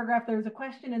this paragraph, there's a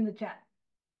question in the chat.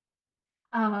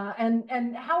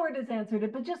 And Howard has answered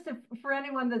it, but just for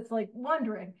anyone that's like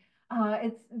wondering,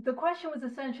 it's the question was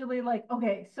essentially like,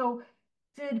 okay, so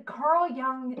did Carl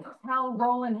Jung tell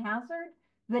Roland Hazard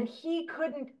that he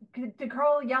couldn't? Did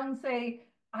Carl Jung say,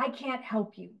 "I can't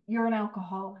help you. You're an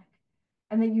alcoholic"?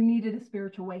 And that you needed a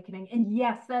spiritual awakening. And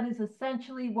yes, that is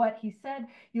essentially what he said.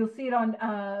 You'll see it on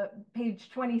page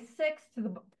 26 to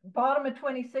the bottom of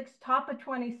 26, top of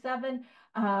 27.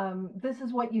 This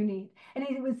is what you need. And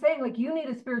he was saying, like, you need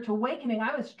a spiritual awakening.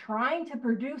 I was trying to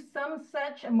produce some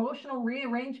such emotional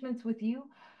rearrangements with you,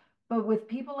 but with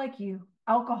people like you,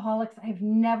 alcoholics, I've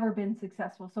never been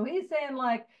successful. So he's saying,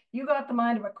 like, you got the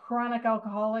mind of a chronic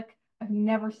alcoholic. I've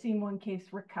never seen one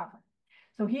case recover.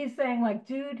 So he's saying, like,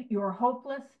 dude, you're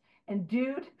hopeless. And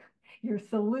dude, your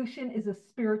solution is a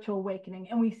spiritual awakening.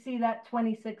 And we see that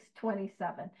 26,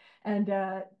 27. And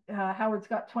Howard's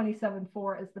got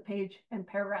 27.4 as the page and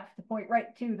paragraph to point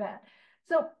right to that.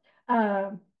 So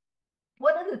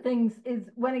one of the things is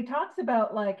when he talks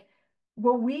about, like,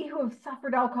 well, we who have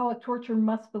suffered alcoholic torture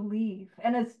must believe.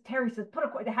 And as Terry says,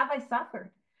 have I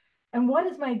suffered? And what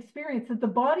is my experience? That the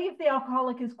body of the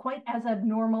alcoholic is quite as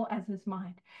abnormal as his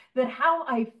mind. That how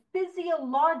I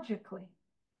physiologically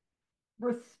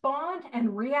respond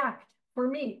and react for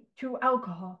me to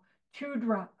alcohol, to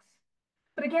drugs.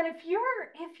 But again, if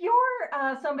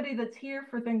you're somebody that's here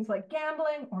for things like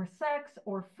gambling or sex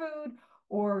or food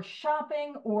or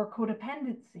shopping or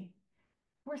codependency,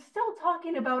 we're still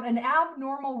talking about an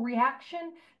abnormal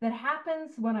reaction that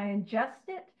happens when I ingest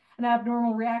it, an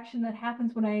abnormal reaction that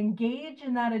happens when I engage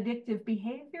in that addictive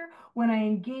behavior, when I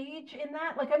engage in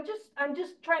that. Like I'm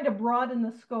just trying to broaden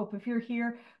the scope if you're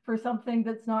here for something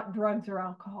that's not drugs or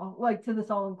alcohol, like to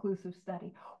this all-inclusive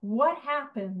study. What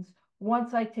happens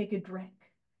once I take a drink?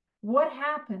 What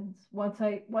happens once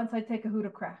I take a hoot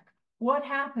of crack? What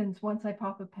happens once I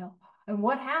pop a pill? And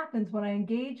what happens when I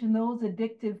engage in those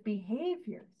addictive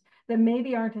behaviors that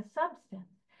maybe aren't a substance?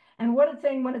 And what it's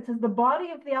saying when it says the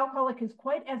body of the alcoholic is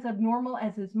quite as abnormal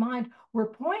as his mind, we're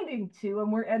pointing to,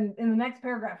 and in the next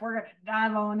paragraph, we're going to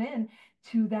dive on in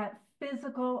to that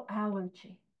physical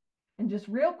allergy. And just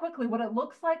real quickly, what it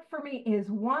looks like for me is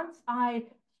once I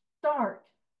start,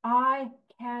 I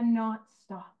cannot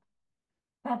stop.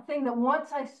 that thing that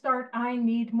once I start, I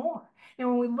need more. Now,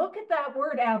 when we look at that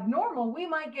word abnormal, we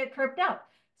might get tripped up.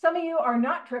 Some of you are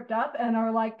not tripped up and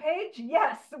are like, Paige,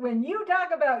 yes, when you talk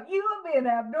about you being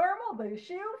abnormal, the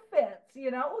shoe fits.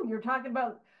 You know, you're talking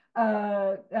about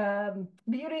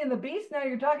Beauty and the Beast. Now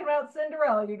you're talking about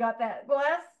Cinderella. You got that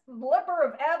glass slipper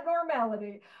of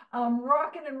abnormality.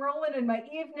 Rocking and rolling in my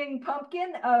evening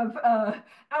pumpkin of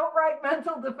outright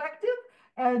mental defective.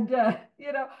 And,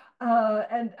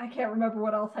 and I can't remember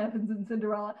what else happens in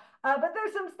Cinderella, but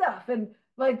there's some stuff. And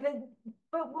like,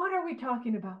 but what are we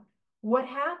talking about? What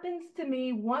happens to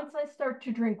me once I start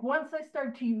to drink, once I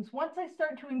start to use, once I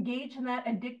start to engage in that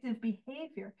addictive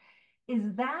behavior?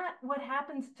 Is that what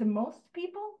happens to most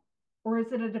people? Or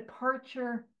is it a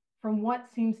departure from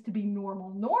what seems to be normal?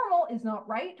 Normal is not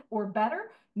right or better.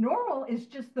 Normal is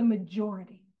just the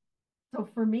majority. So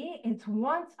for me, it's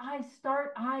once I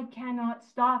start, I cannot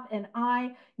stop and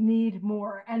I need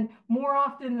more. And more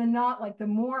often than not, like the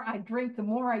more I drink, the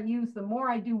more I use, the more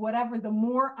I do whatever, the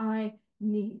more I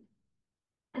need.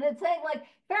 And it's saying, like,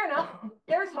 fair enough,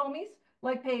 there's homies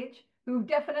like Paige who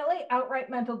definitely outright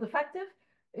mental defective.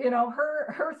 You know,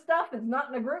 her stuff is not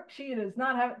in a group. She does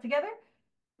not have it together.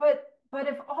 But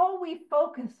if all we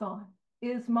focus on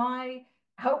is my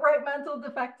outright mental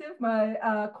defective,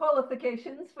 my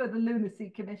qualifications for the Lunacy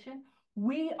Commission,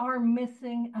 we are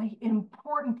missing an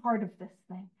important part of this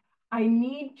thing. I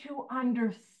need to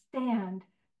understand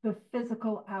the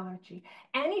physical allergy.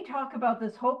 Any talk about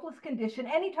this hopeless condition,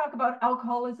 any talk about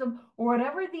alcoholism, or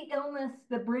whatever the illness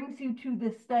that brings you to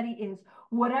this study is,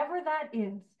 whatever that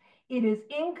is, it is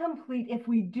incomplete if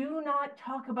we do not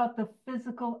talk about the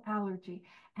physical allergy.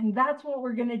 And that's what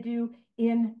we're going to do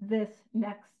in this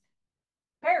next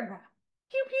paragraph.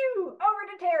 Pew, pew,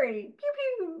 over to Terry.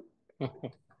 Pew, pew.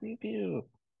 Pew, pew.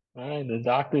 All right, the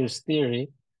doctor's theory,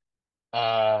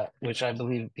 which I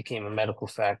believe became a medical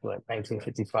fact, like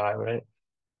 1955, right?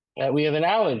 That we have an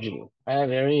allergy.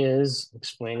 There he is,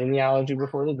 explaining the allergy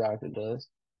before the doctor does.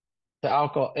 To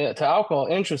alcohol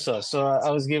interests us. So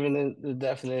I was given the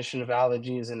definition of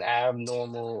allergy as an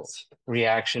abnormal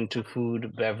reaction to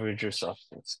food, beverage, or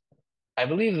substance. I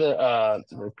believe the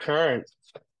current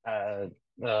uh,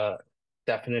 uh,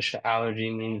 definition of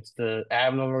allergy means the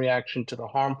abnormal reaction to the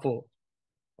harmful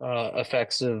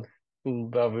effects of food,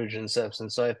 beverage, and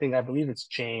substance. So I believe it's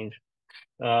changed.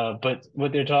 But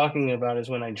what they're talking about is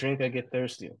when I drink, I get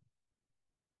thirsty.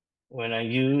 When I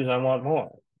use, I want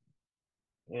more.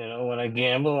 You know, when I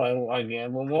gamble, I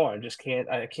gamble more.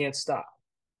 I can't stop,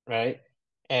 right?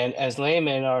 And as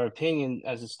laymen, our opinion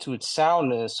as it's to its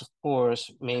soundness, of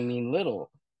course, may mean little.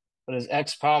 But as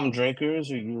ex-problem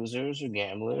drinkers or users or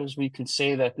gamblers, we could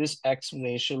say that this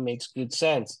explanation makes good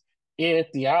sense.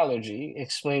 It, the allergy,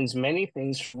 explains many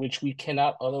things for which we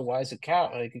cannot otherwise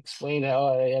account. Like explain how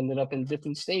I ended up in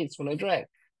different states when I drank.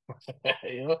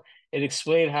 You know, it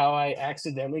explained how I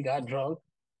accidentally got drunk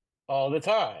all the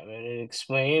time. And it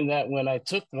explained that when I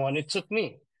took one, it took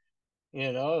me.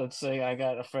 You know, it's like I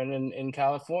got a friend in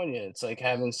California. It's like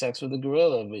having sex with a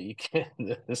gorilla, but you can't,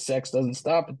 the sex doesn't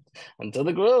stop until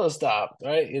the gorilla stopped,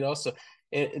 right? You know, so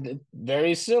it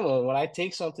very similar. When I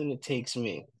take something, it takes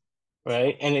me,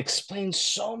 right? And it explains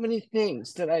so many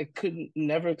things that I couldn't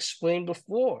never explain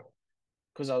before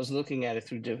because I was looking at it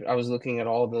through different, I was looking at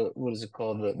all the, what is it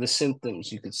called? The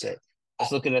symptoms, you could say. I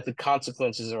was looking at the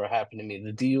consequences that were happening to me,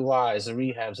 the DUIs, the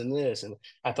rehabs, and this. And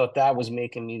I thought that was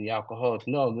making me the alcoholic.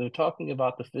 No, they're talking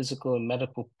about the physical and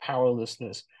medical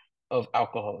powerlessness of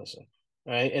alcoholism,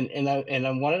 right? And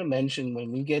I wanted to mention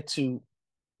when we get to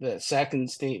the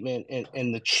second statement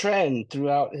and the trend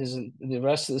throughout the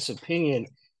rest of this opinion,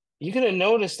 you're going to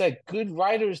notice that good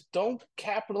writers don't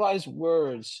capitalize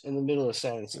words in the middle of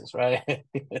sentences, right?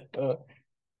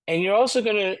 And you're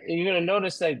gonna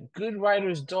notice that good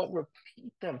writers don't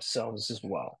repeat themselves as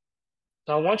well.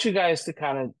 So I want you guys to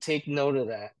kind of take note of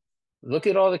that. Look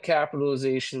at all the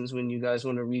capitalizations when you guys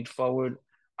want to read forward.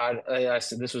 I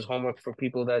said this was homework for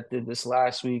people that did this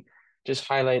last week. Just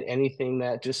highlight anything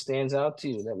that just stands out to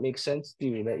you, that makes sense to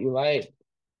you, that you like.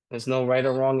 There's no right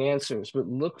or wrong answers, but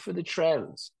look for the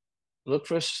trends. Look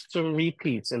for some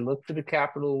repeats and look for the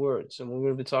capital words. And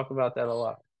we're going to talk about that a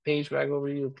lot. Paige, back over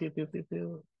to you. Pew, pew, pew,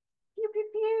 pew. pew, pew,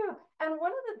 pew. And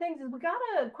one of the things is we got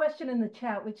a question in the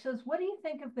chat which says, what do you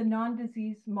think of the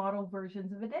non-disease model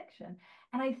versions of addiction?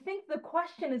 And I think the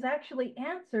question is actually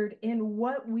answered in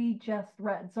what we just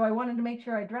read. So I wanted to make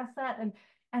sure I address that.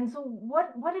 And so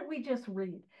what did we just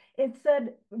read? It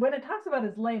said, when it talks about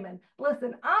as layman,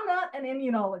 listen, I'm not an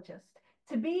immunologist.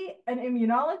 To be an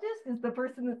immunologist is the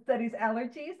person that studies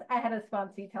allergies. I had a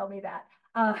sponsee tell me that.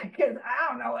 because I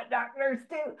don't know what doctors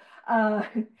do.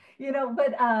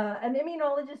 But an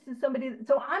immunologist is somebody.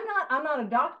 So I'm not a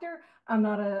doctor. I'm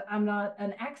not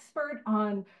an expert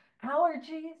on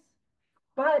allergies.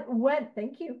 But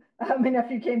thank you. My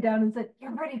nephew came down and said,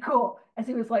 "You're pretty cool," as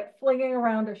he was like flinging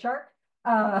around a shark,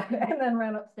 and then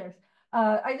ran upstairs.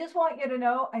 I just want you to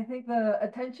know, I think the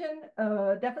attention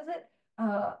deficit,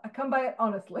 I come by it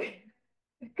honestly.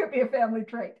 It could be a family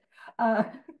trait. Uh,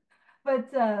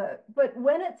 but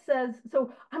when it says,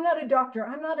 so I'm not a doctor,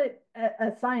 I'm not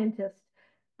a scientist,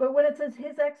 but when it says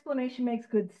his explanation makes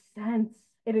good sense,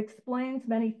 it explains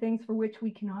many things for which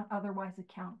we cannot otherwise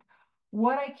account.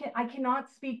 I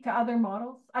cannot speak to other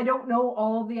models. I don't know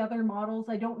all the other models.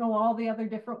 I don't know all the other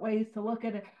different ways to look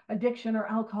at addiction or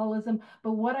alcoholism.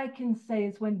 But what I can say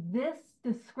is when this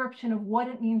description of what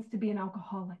it means to be an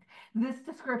alcoholic, this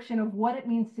description of what it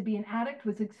means to be an addict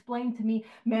was explained to me,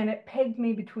 man, it pegged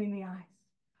me between the eyes.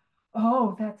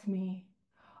 Oh, that's me.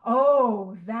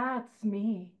 Oh, that's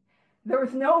me. There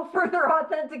was no further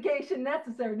authentication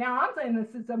necessary. Now I'm saying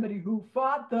this is somebody who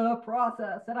fought the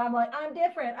process, and I'm like, I'm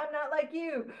different. I'm not like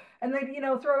you. And they'd,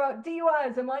 throw out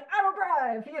DUIs. I'm like, I don't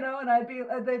drive,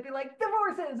 and they'd be like,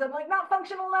 divorces. I'm like, not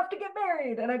functional enough to get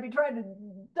married, and I'd be trying to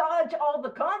dodge all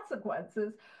the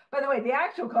consequences. By the way, the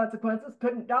actual consequences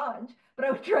couldn't dodge, but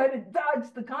I would try to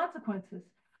dodge the consequences.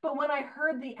 But when I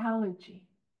heard the allergy,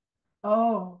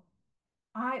 oh,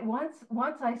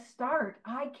 once I start,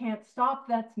 I can't stop.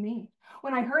 That's me.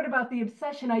 When I heard about the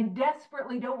obsession, I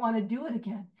desperately don't want to do it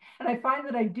again. And I find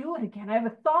that I do it again. I have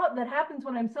a thought that happens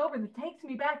when I'm sober that takes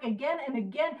me back again and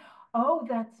again. Oh,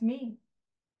 that's me.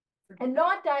 And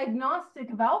not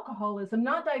diagnostic of alcoholism,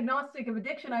 not diagnostic of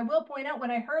addiction. I will point out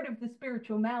when I heard of the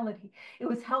spiritual malady, it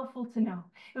was helpful to know.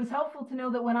 It was helpful to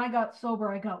know that when I got sober,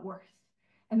 I got worse.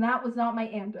 And that was not my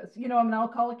andas. I'm an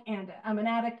alcoholic anda. I'm an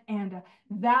addict anda.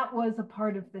 That was a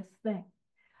part of this thing.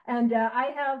 And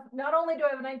I have, not only do I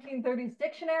have a 1930s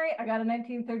dictionary, I got a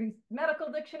 1930s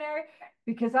medical dictionary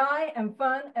because I am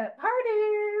fun at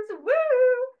parties. Woo!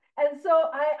 And so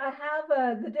I have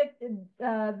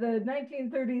the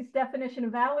 1930s definition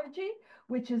of allergy,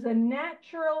 which is a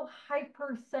natural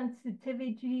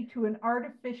hypersensitivity to an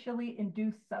artificially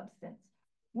induced substance,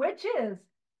 which is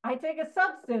I take a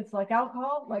substance like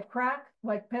alcohol, like crack,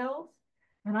 like pills,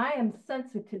 and I am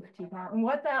sensitive to that. And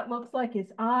what that looks like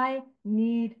is I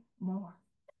need more.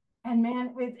 And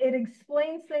man, it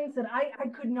explains things that I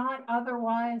could not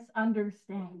otherwise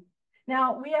understand.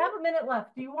 Now we have a minute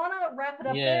left. Do you want to wrap it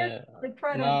up there? Yeah, Like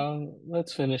try to, no,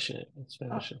 let's finish it. Let's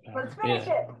finish it, let's Karen. finish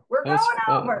Yeah, it. We're going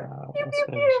over. Pew, let's pew,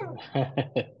 finish pew.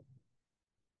 it.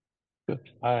 Good.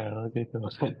 All right, let's get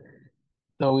going.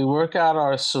 So we work out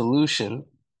our solution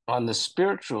on the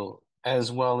spiritual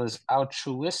as well as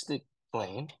altruistic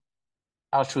plane.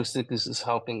 Altruistic is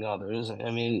helping others.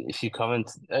 I mean, if you come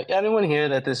into anyone hear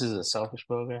that this is a selfish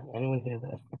program? Anyone hear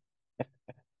that?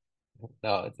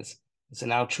 No, it's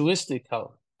an altruistic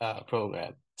help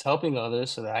program. It's helping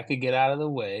others so that I could get out of the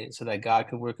way, so that God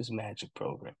could work His magic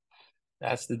program.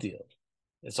 That's the deal.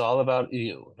 It's all about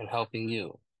you and helping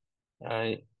you. All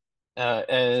right.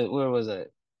 And where was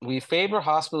it? We favor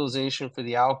hospitalization for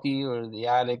the alkie or the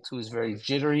addict who is very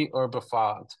jittery or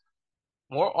befogged.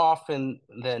 More often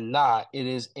than not, it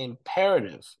is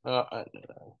imperative,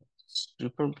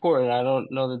 super important. I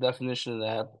don't know the definition of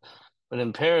that, but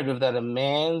imperative that a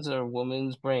man's or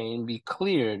woman's brain be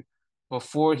cleared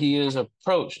before he is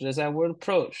approached. There's that word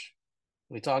approach.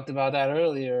 We talked about that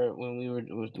earlier when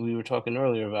we were talking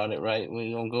earlier about it, right?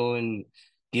 We don't go and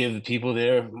give people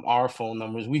our phone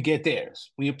numbers. We get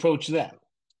theirs. We approach them,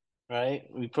 right?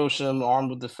 We approach them armed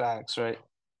with the facts, right?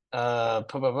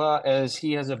 As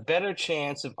he has a better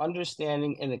chance of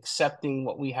understanding and accepting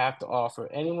what we have to offer.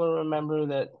 Anyone remember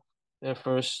that their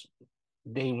first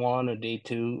day one or day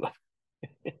two?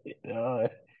 you know,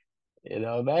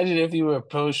 imagine if you were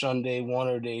approached on day one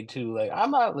or day two, like,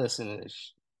 I'm not listening to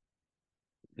this.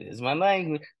 Is my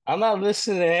language. I'm not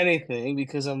listening to anything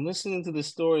because I'm listening to the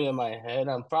story in my head.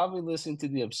 I'm probably listening to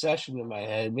the obsession in my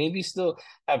head. Maybe still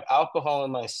have alcohol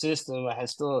in my system.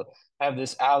 Still have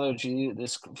this allergy,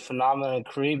 this phenomenon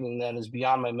craving that is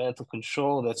beyond my mental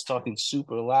control that's talking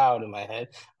super loud in my head.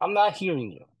 I'm not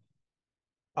hearing you.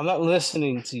 I'm not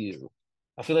listening to you.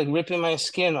 I feel like ripping my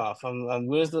skin off. I'm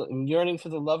yearning for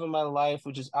the love of my life,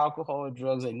 which is alcohol or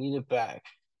drugs. I need it back.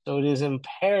 So it is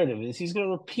imperative. He's going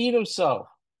to repeat himself.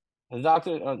 The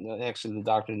doctor, actually, the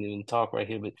doctor didn't even talk right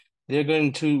here, but they're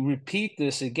going to repeat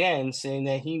this again, saying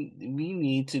that we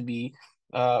need to be,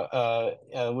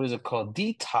 what is it called,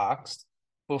 detoxed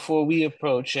before we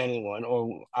approach anyone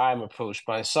or I'm approached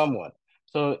by someone.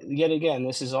 So yet again,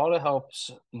 this is all to help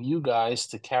you guys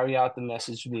to carry out the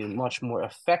message, be a much more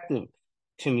effective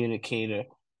communicator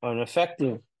or an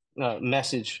effective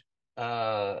message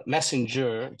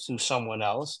messenger to someone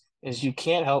else. Is you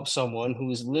can't help someone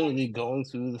who is literally going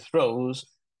through the throes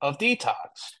of detox.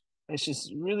 It's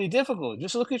just really difficult.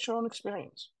 Just look at your own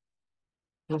experience.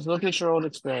 Just look at your own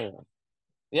experience.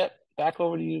 Yep, back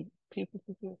over to you, people.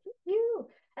 You.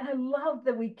 And I love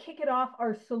that we kick it off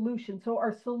our solution. So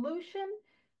our solution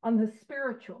on the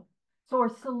spiritual. So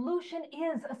our solution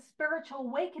is a spiritual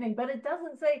awakening, but it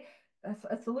doesn't say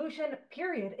a solution,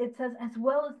 period. It says as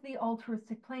well as the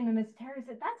altruistic plane. And as Terry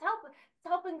said, that's helping. It's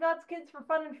helping God's kids for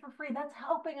fun and for free. That's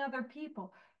helping other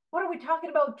people. What are we talking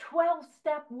about?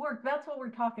 12-step work. That's what we're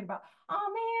talking about.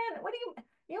 Oh man, what do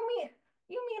you mean?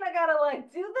 You mean I gotta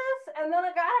like do this and then I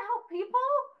gotta help people?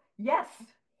 Yes,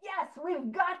 yes,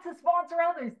 we've got to sponsor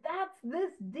others. That's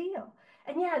this deal.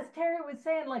 And yes, Terry was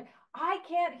saying, like, I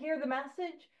can't hear the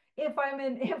message if I'm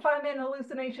in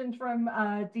hallucinations from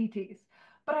DTs.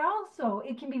 But I also,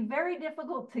 it can be very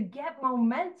difficult to get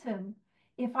momentum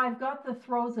if I've got the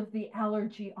throes of the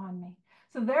allergy on me.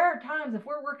 So there are times if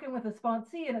we're working with a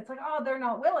sponsee and it's like, oh, they're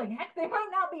not willing. Heck, they might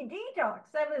not be detox.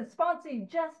 I have a sponsee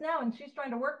just now and she's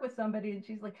trying to work with somebody and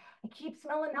she's like, I keep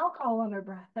smelling alcohol on her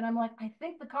breath. And I'm like, I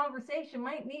think the conversation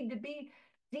might need to be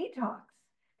detox.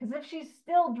 Because if she's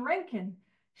still drinking,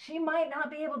 she might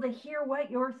not be able to hear what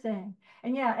you're saying.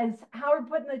 And yeah, as Howard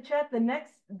put in the chat, the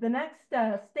next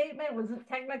statement wasn't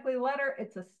technically a letter;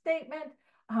 it's a statement.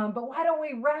 But why don't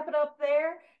we wrap it up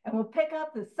there, and we'll pick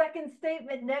up the second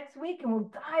statement next week, and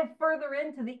we'll dive further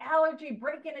into the allergy,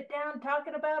 breaking it down,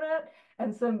 talking about it,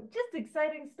 and some just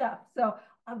exciting stuff. So,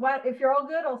 if you're all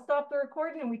good, I'll stop the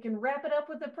recording, and we can wrap it up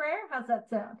with a prayer. How's that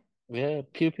sound? Yeah,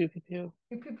 pew pew pew pew.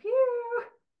 Pew pew pew.